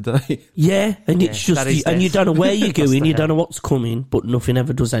don't get to die. Yeah, and it's that is just, and you death. don't know where you're That's going, the you don't know hell. what's coming, but nothing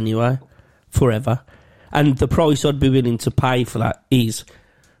ever does anyway. Forever. And the price I'd be willing to pay for that is,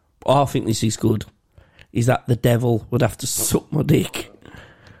 I think this is good, is that the devil would have to suck my dick.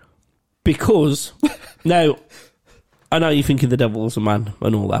 Because, now, I know you're thinking the devil's a man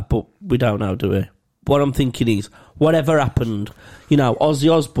and all that, but we don't know, do we? What I'm thinking is, whatever happened,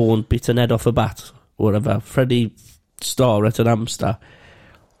 Ozzy Osbourne bit an head off a bat, or whatever, Freddie Starr at an hamster.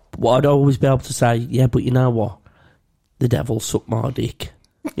 What I'd always be able to say, yeah, but you know what? The devil sucked my dick.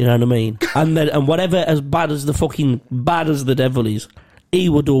 You know what I mean? And whatever, as bad as the devil is, he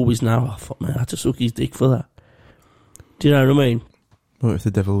would always know, oh, fuck man, I had to suck his dick for that. Do you know what I mean? What if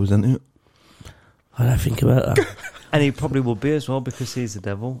the devil was into it? I don't think about that. And he probably would be as well because he's the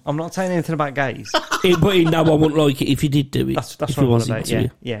devil. I'm not saying anything about gays. But I wouldn't like it if he did do it. That's if what he I'm was about. into Yeah,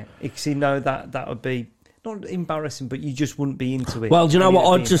 it. yeah. Because that would be not embarrassing, but you just wouldn't be into it. Well, do you know And what?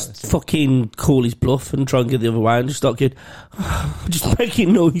 it'd I'd be just embarrassing. fucking call his bluff and try and get the other way and just start getting, just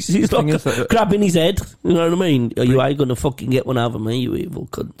making noises, Thing like is that- grabbing his head. You know what I mean? Are you ain't going to fucking get one over me, you evil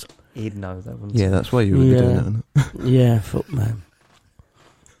cunt. He'd know that, wouldn't Yeah, that's why you would be doing it, isn't it? Yeah, fuck man.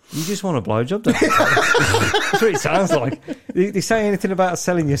 you? just want a blowjob, don't you? That's what it sounds like. They say anything about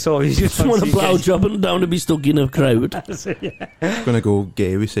selling your soul, you just Just want a fancy blowjob and don't want to be stuck in a crowd. getting- Gonna go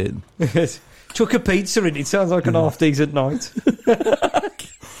gay, we said. Chuck a pizza in it. Sounds like an half decent night.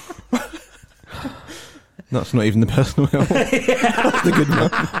 That's not even the personal hell. That's the good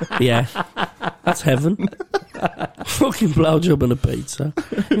one. Yeah, that's heaven. Fucking blowjob and a pizza.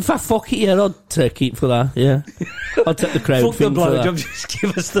 In fact, fuck it, yeah, I'd take it for that, yeah. I'd take the crowd Fuck the thing for that. blowjob, just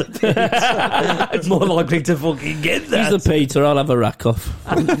give us the pizza. It's more likely to fucking get that. Use the pizza, I'll have a rack off.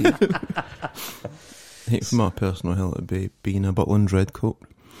 I think for my personal hill, it'd be being a Butland's red coat.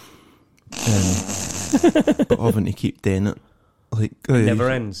 But having to keep doing it. Like, It never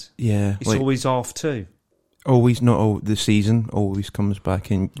ends. Yeah. It's like, always half two. always, not all the season, always comes back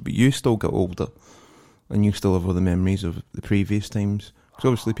in. But you still get older. And you still have all the memories of the previous times. Because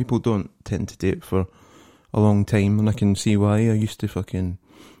obviously people don't tend to do it for a long time. And I can see why. I used to fucking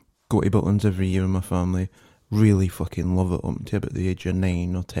go to Butland's every year with my family. Really fucking love it up to about the age of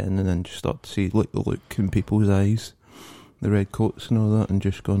 9 or 10. And then just start to see the look in people's eyes. The red coats and all that. And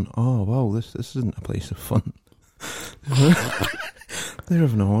just going, oh wow, this isn't a place of fun. They're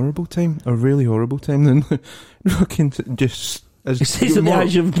having a horrible time. A really horrible time. Then fucking just... This is at the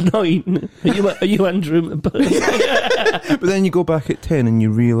age of 9. Are you Andrew? But then you go back at 10 and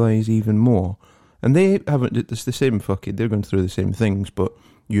you realise even more. And they haven't, it's the same fucking, they're going through the same things, but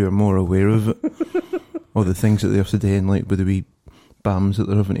you're more aware of it. Or the things that they have to do, and like with the wee BAMs that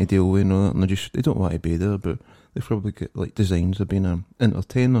they're having to deal with and all that, and they don't want to be there, but they probably get like designs of being an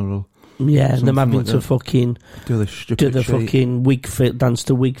entertainer or yeah, and them having like to that. fucking do the shite. fucking dance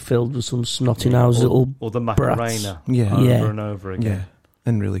to wig filled with some snotty nose little or the brats. Macarena Yeah. over Yeah. and over again. Yeah,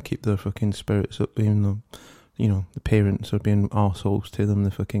 and really keep their fucking spirits up, even though, you know, the parents are being arseholes to them,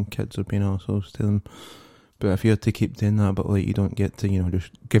 the fucking kids are being arseholes to them. But if you had to keep doing that, but like you don't get to, you know,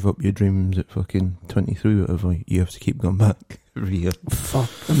 just give up your dreams at fucking 23 or whatever, you have to keep going back every year. Fuck.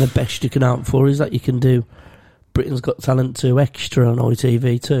 And the best you can out for is that you can do Britain's Got Talent 2 extra on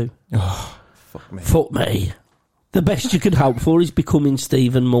ITV too. Oh, fuck me. Fuck me. The best you can hope for is becoming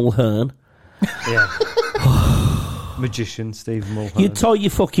Stephen Mulhern. Yeah. Magician Stephen Mulhern. You'd tie your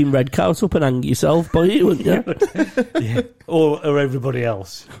fucking red coat up and hang yourself by it, wouldn't you? Yeah. Or everybody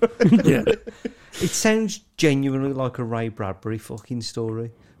else. Yeah. It sounds genuinely like a Ray Bradbury fucking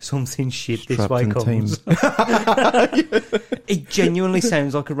story. Something shit this Trapped way in comes. time. It genuinely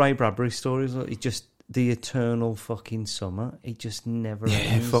sounds like a Ray Bradbury story. It's just the eternal fucking summer. It just never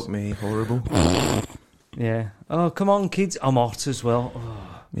ends. Fuck me, horrible. Yeah. Oh, come on, kids. I'm hot as well.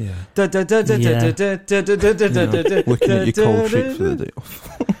 Oh. Yeah. Looking Looking at your call sheet for the day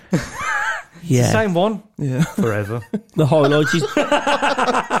off. Yeah. Same one. Yeah. Forever. The highlight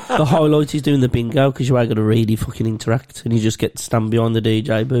is doing the bingo because you ain't got to really fucking interact and you just get to stand behind the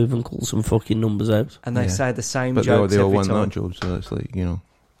DJ booth and call some fucking numbers out. And they say the same But jokes they all every want time. that job, so it's like, you know,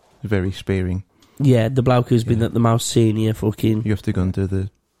 very sparing. Yeah, the bloke who's been at the most senior fucking... You have to go and do the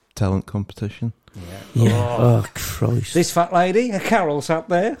talent competition. Yeah. Oh, Christ. This fat lady, Carol's up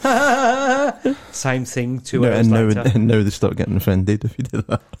there. Same thing 2 hours and later. and now they start getting offended if you do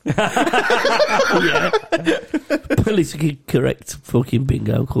that. Yeah. Politically correct fucking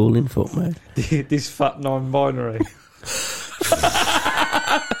bingo calling, fuck me. This fat non-binary.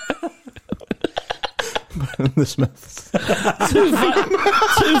 The Smiths. two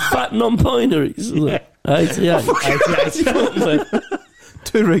fat non-binaries. Yeah. 88. 88.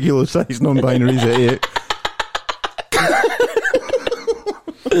 Two regular sized non-binaries at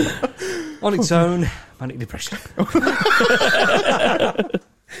 8. On its own, manic depression.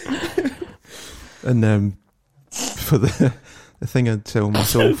 And for the thing I'd tell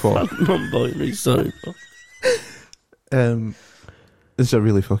myself for, Non-binary, sorry. this is a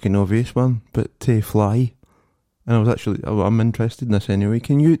really fucking obvious one, but to fly. And I'm interested in this anyway.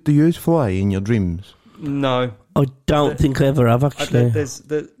 Do you use fly in your dreams? No. I don't think I ever have, actually.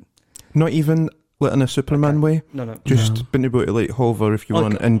 Not even like in a Superman way? No. Just being able to like hover if you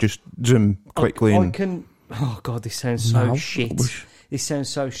want and just zoom quickly. I can... Oh, God, this sounds so shit. This sounds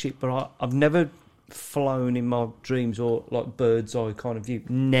so shit, but I've never flown in my dreams or like bird's eye kind of view.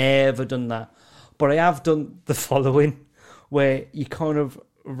 Never done that. But I have done the following, where you kind of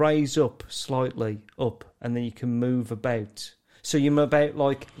raise up slightly up and then you can move about. So you're about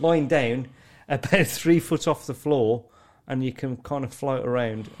like lying down about 3 foot off the floor and you can kind of float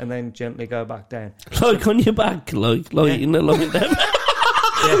around and then gently go back down. Like on your back, like Yeah. you know, like that.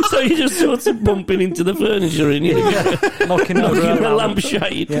 Yeah. So you're just sort of bumping into the furniture and you're Knocking over knocking a a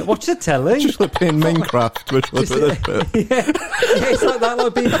lampshade. Yeah, watch the telly. Just like playing Minecraft, which was this bit. Yeah, it's like that,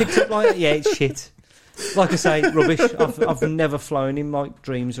 like being picked up like that. Yeah, it's shit. Like I say, rubbish. I've never flown in like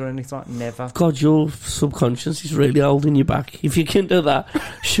dreams or anything like never. God, your subconscious is really holding you back. If you can do that,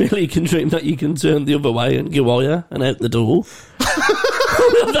 surely you can dream that you can turn the other way and go wire and out the door.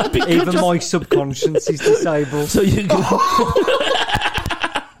 Even my subconscious is disabled. So you can...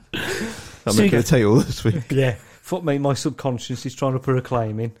 I'll make it a title this week. Yeah. Fuck me, my subconscious is trying to put a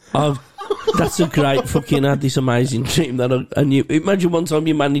claim in. I've That's a great fucking had this amazing dream and you imagine one time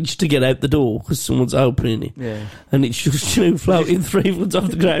you managed to get out the door because someone's opening it, and it's just floating 3 foot off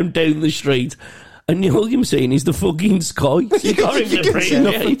the ground down the street, and all you're seeing is the fucking sky. You can't even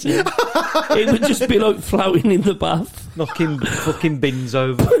appreciate it. It would just be like floating in the bath, knocking fucking bins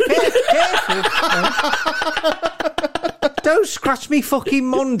over. Careful. Don't scratch me fucking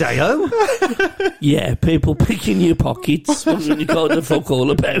Mondeo. Yeah, people picking your pockets when you can't fuck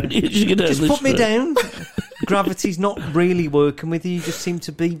all about it. Just put me down. Gravity's not really working with you. You just seem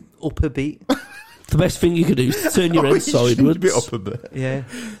to be up a bit. The best thing you could do is turn your head sideways. Be up a bit. Yeah.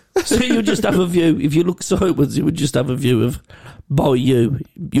 So you would just have a view. If you look sideways, you would just have a view of by you,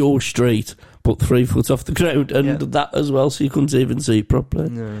 your street, but 3 foot off the ground, and that as well, so you couldn't even see it properly.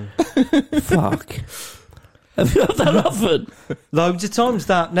 No. Fuck. Have you had that often? Loads of times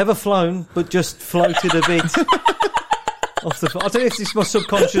that. Never flown, but just floated a bit. Off the, I don't know if it's my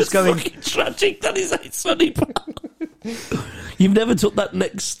subconscious going... Fucking tragic, that is it, Sonny. You've never took that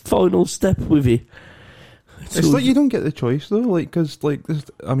next final step with you. It's like you don't get the choice, though. Like, because, like, this,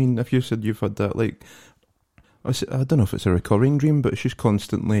 I mean, if you said you've had that, like... I don't know if it's a recurring dream, but it's just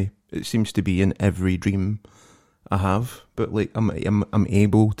constantly... It seems to be in every dream I have. But, like, I'm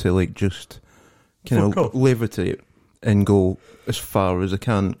able to, like, just... kind of levitate and go as far as I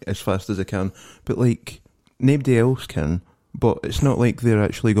can, as fast as I can. But, like, nobody else can. But it's not like they're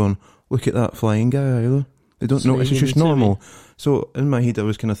actually going, look at that flying guy either. They don't notice, it's just normal. So, in my head, I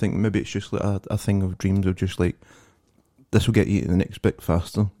was kind of thinking maybe it's just like a thing of dreams of just like, this will get you to the next bit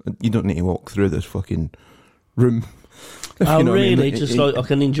faster. You don't need to walk through this fucking room. Oh, you know really? what I mean? Just like I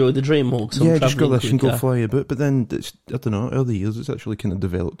can enjoy the dream walk. Yeah, just go this and go fly a bit. But then, it's, I don't know, over the years, it's actually kind of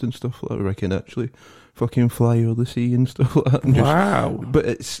developed and stuff like that, where I can actually fucking fly over the sea and stuff like that. And wow. But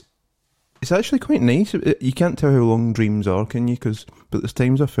it's actually quite nice. You can't tell how long dreams are, can you? But there's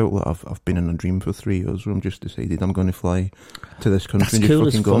times I felt like I've been in a dream for 3 years where I'm just decided I'm going to fly to this country. That's and cool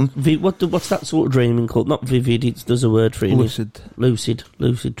just fucking gone. What's that sort of dreaming called? Not vivid, there's a word for it.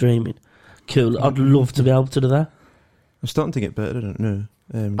 Lucid dreaming. Cool. I'd love to be able to do that. I'm starting to get better at it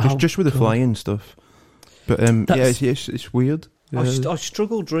now. Just with the flying stuff. But yeah, it's weird. I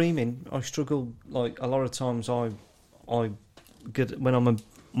struggle dreaming. I struggle, like, a lot of times I get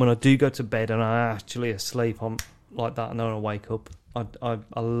when I do go to bed and I'm actually asleep, I'm like that, and then I wake up.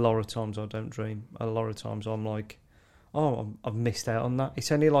 A lot of times I don't dream. A lot of times I'm like, I've missed out on that.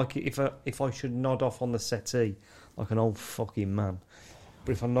 It's only like if I should nod off on the settee like an old fucking man.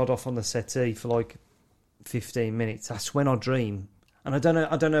 But if I nod off on the settee for like 15 minutes, that's when I dream. And I don't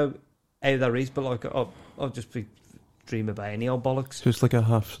know how that is, but like I'll just be dream about any old bollocks. So it's like a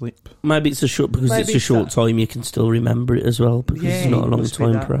half sleep. Maybe it's a short time. You can still remember it as well because it's not a long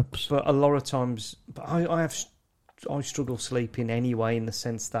time, perhaps. But a lot of times, I struggle sleeping anyway, in the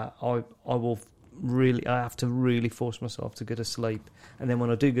sense that I have to really force myself to go to sleep, and then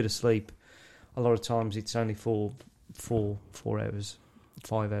when I do go to sleep, a lot of times it's only for 4 hours,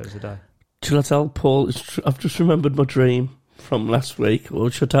 5 hours a day. Shall I tell Paul? I've just remembered my dream from last week,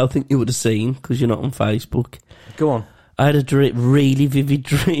 or should I think you would have seen because you're not on Facebook. Go on. I had a really vivid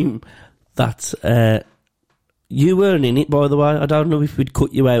dream that you weren't in it, by the way. I don't know if we'd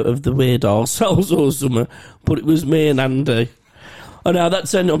cut you out of the weird ourselves or something, but it was me and Andy. I know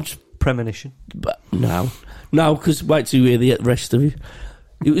that's an premonition. But no, because wait till you hear the rest of it.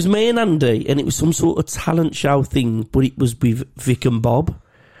 It was me and Andy, and it was some sort of talent show thing, but it was with Vic and Bob,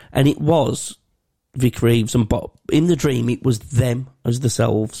 and it was Vic Reeves and Bob. In the dream, it was them as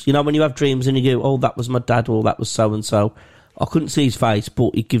themselves. You know, when you have dreams and you go, oh, that was my dad, or that was so-and-so. I couldn't see his face,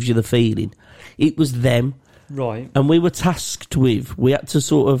 but it gives you the feeling. It was them. Right. And we were tasked with, we had to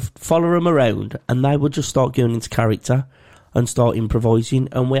sort of follow them around, and they would just start going into character and start improvising,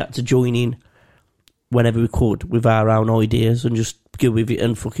 and we had to join in whenever we could with our own ideas and just go with it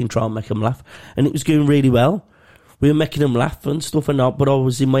and fucking try and make them laugh. And it was going really well. We were making them laugh and stuff and that, but I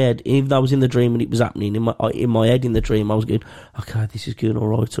was in my head, even though I was in the dream and it was happening, in my head in the dream, I was going, okay, this is going all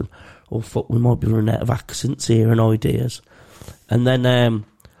right, and oh fuck, we might be running out of accents here and ideas. And then,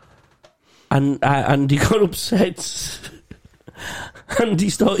 and he got upset, and he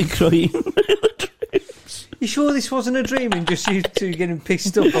started crying. You sure this wasn't a dream and just you two getting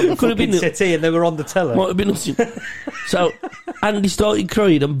pissed up on the fucking settee and they were on the teller? Might have been nothing. So Andy started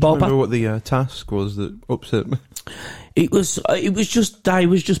crying and Bob... Remember what the task was that upset me? It was just, they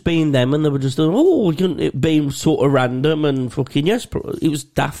was just being them, and they were just, it being sort of random and fucking, yes, it was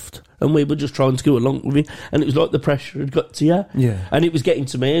daft, and we were just trying to go along with it, and it was like the pressure had got to you. Yeah. And it was getting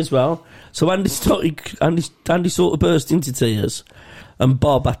to me as well. So Andy sort of burst into tears, and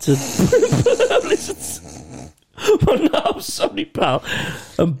Bob had to... But no, sorry, pal.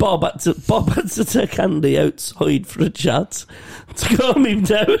 And Bob had to take Andy outside for a chat to calm him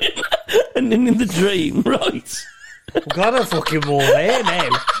down. And then in the dream, right? We've got a fucking wall here now.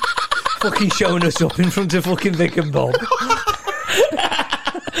 Fucking showing us up in front of fucking Vic and Bob.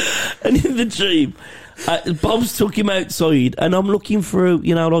 And in the dream, Bob's took him outside, and I'm looking through,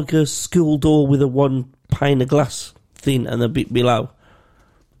 like a school door with a one pane of glass thin and a bit below.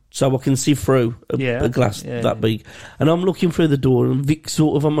 So I can see through a glass that big. And I'm looking through the door, and Vic's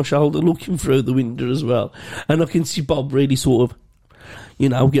sort of on my shoulder looking through the window as well. And I can see Bob really sort of,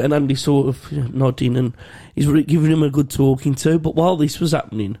 getting Andy sort of nodding, and he's really giving him a good talking to. But while this was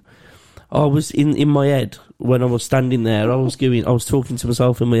happening, I was in my head, when I was standing there, I was talking to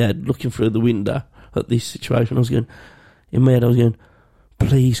myself in my head, looking through the window at this situation. I was going,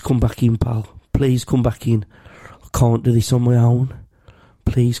 please come back in, pal. Please come back in. I can't do this on my own.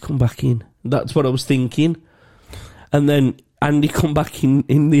 Please come back in. That's what I was thinking. And then Andy come back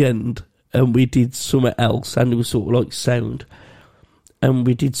in the end, and we did something else. Andy was sort of like sound. And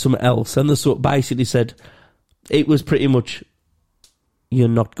we did something else. And the sort of basically said, it was pretty much, you're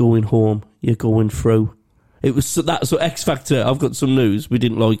not going home, you're going through. It was that sort of X Factor. I've got some news. We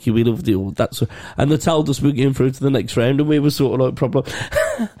didn't like you. We loved you. And they told us we were going through to the next round, and we were sort of like proper,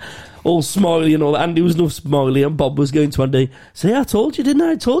 all smiley and all that. Andy was not smiley, and Bob was going to Andy, "See, I told you, didn't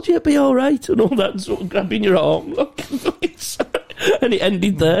I? I told you it'd be all right," and all that, and sort of grabbing your arm, and it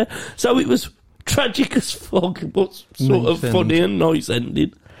ended there. So it was tragic as fuck, but sort of funny and nice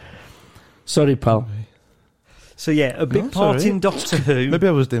ending. Sorry, pal. So yeah, a big part in Doctor Who. Maybe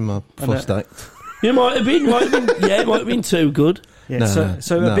I was doing my first act. You might have been. Yeah, it might have been too good. Yeah, no,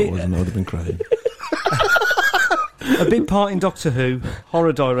 so a bit. It wasn't. I would have been crying. A big part in Doctor Who,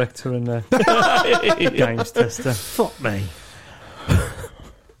 horror director and games tester. Fuck me.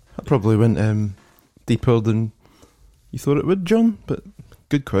 I probably went deeper than you thought it would, John. But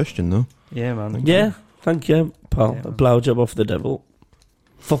good question, though. Yeah, man. Yeah, thank you, pal. Yeah, a blowjob off the devil.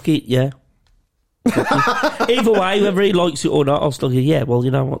 Fuck it, yeah. Either way, whether he likes it or not, I'll still go, yeah, well, you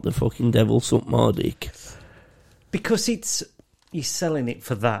know what, the fucking devil sucked my dick. Because you're selling it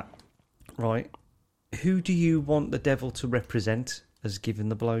for that, right? Who do you want the devil to represent as giving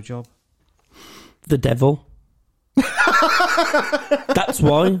the blowjob? The devil. That's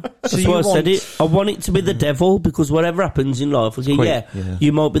why. That's why I said it. I want it to be the devil, because whatever happens in life, I say,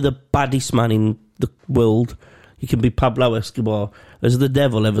 you might be the baddest man in the world. You can be Pablo Escobar. Has the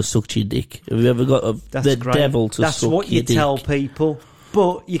devil ever sucked your dick? Have you ever got the great. devil to That's suck your dick? That's what you tell people.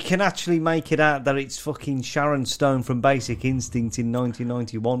 But you can actually make it out that it's fucking Sharon Stone from Basic Instinct in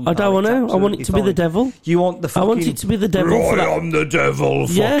 1991. I don't want to. I want it to be the devil. You want the fucking... I want it to be the devil. Right, for that. I'm the devil,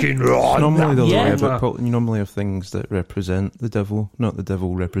 fucking right. Normally, though, Yeah. you normally have things that represent the devil, not the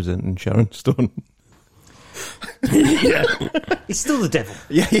devil representing Sharon Stone. Yeah. It's still the devil.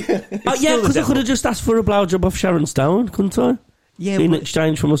 Yeah. Yeah, because I could have just asked for a blowjob off Sharon Stone, couldn't I? Yeah, in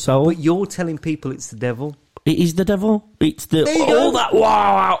exchange for my soul. But you're telling people it's the devil. It is the devil. It's the There you all go. that.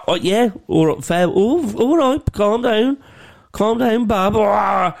 Wow. Yeah. All right, fair. All right. Calm down,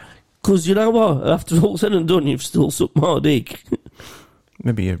 Bob. Because you know what? After all said and done, you've still sucked my dick.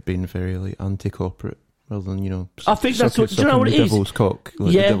 Maybe you're being very like anti-corporate rather than I think that's what. Do you know what it the is? devil's cock,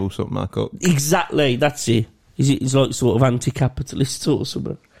 like Yeah. the devil sucked my cock. Exactly. That's it. It's like sort of anti-capitalist or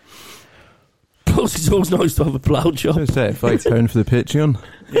something. Plus, it's always nice to have a blowjob. It's £35 for the Patreon.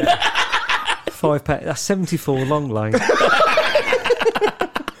 Yeah. £5. That's 74 long lane.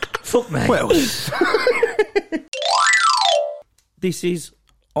 Fuck me. Well, This is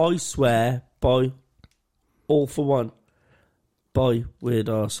I Swear by All For One by Weird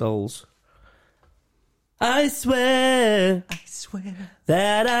Our Souls. I swear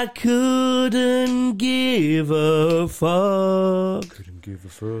that I couldn't give a fuck.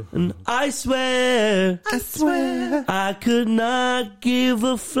 And I swear I could not give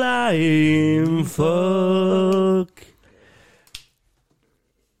a flying fuck.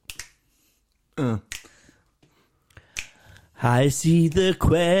 I see the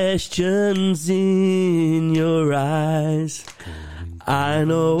questions in your eyes. I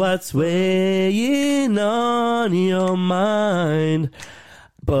know what's weighing on your mind,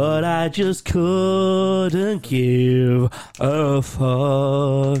 but I just couldn't give a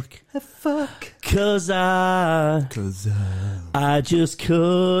fuck. Cause I just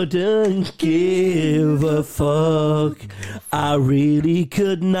couldn't give a fuck. I really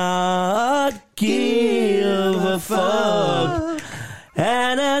could not give a fuck.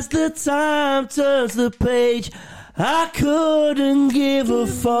 And as the time turns the page, I couldn't give a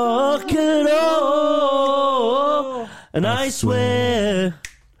fuck at all. And I swear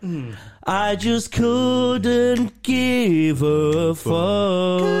I just couldn't give a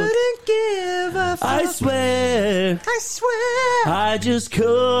fuck. Couldn't give a fuck. I swear, I just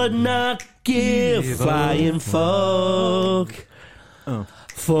could not give flying fuck. Oh.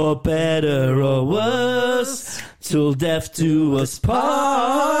 For better or worse, till death do us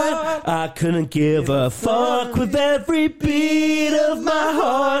part. I couldn't give a fuck with every beat of my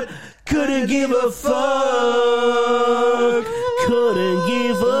heart. Couldn't give a fuck. Couldn't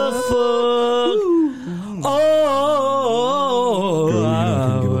give a fuck.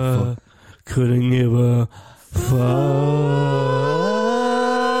 Oh, couldn't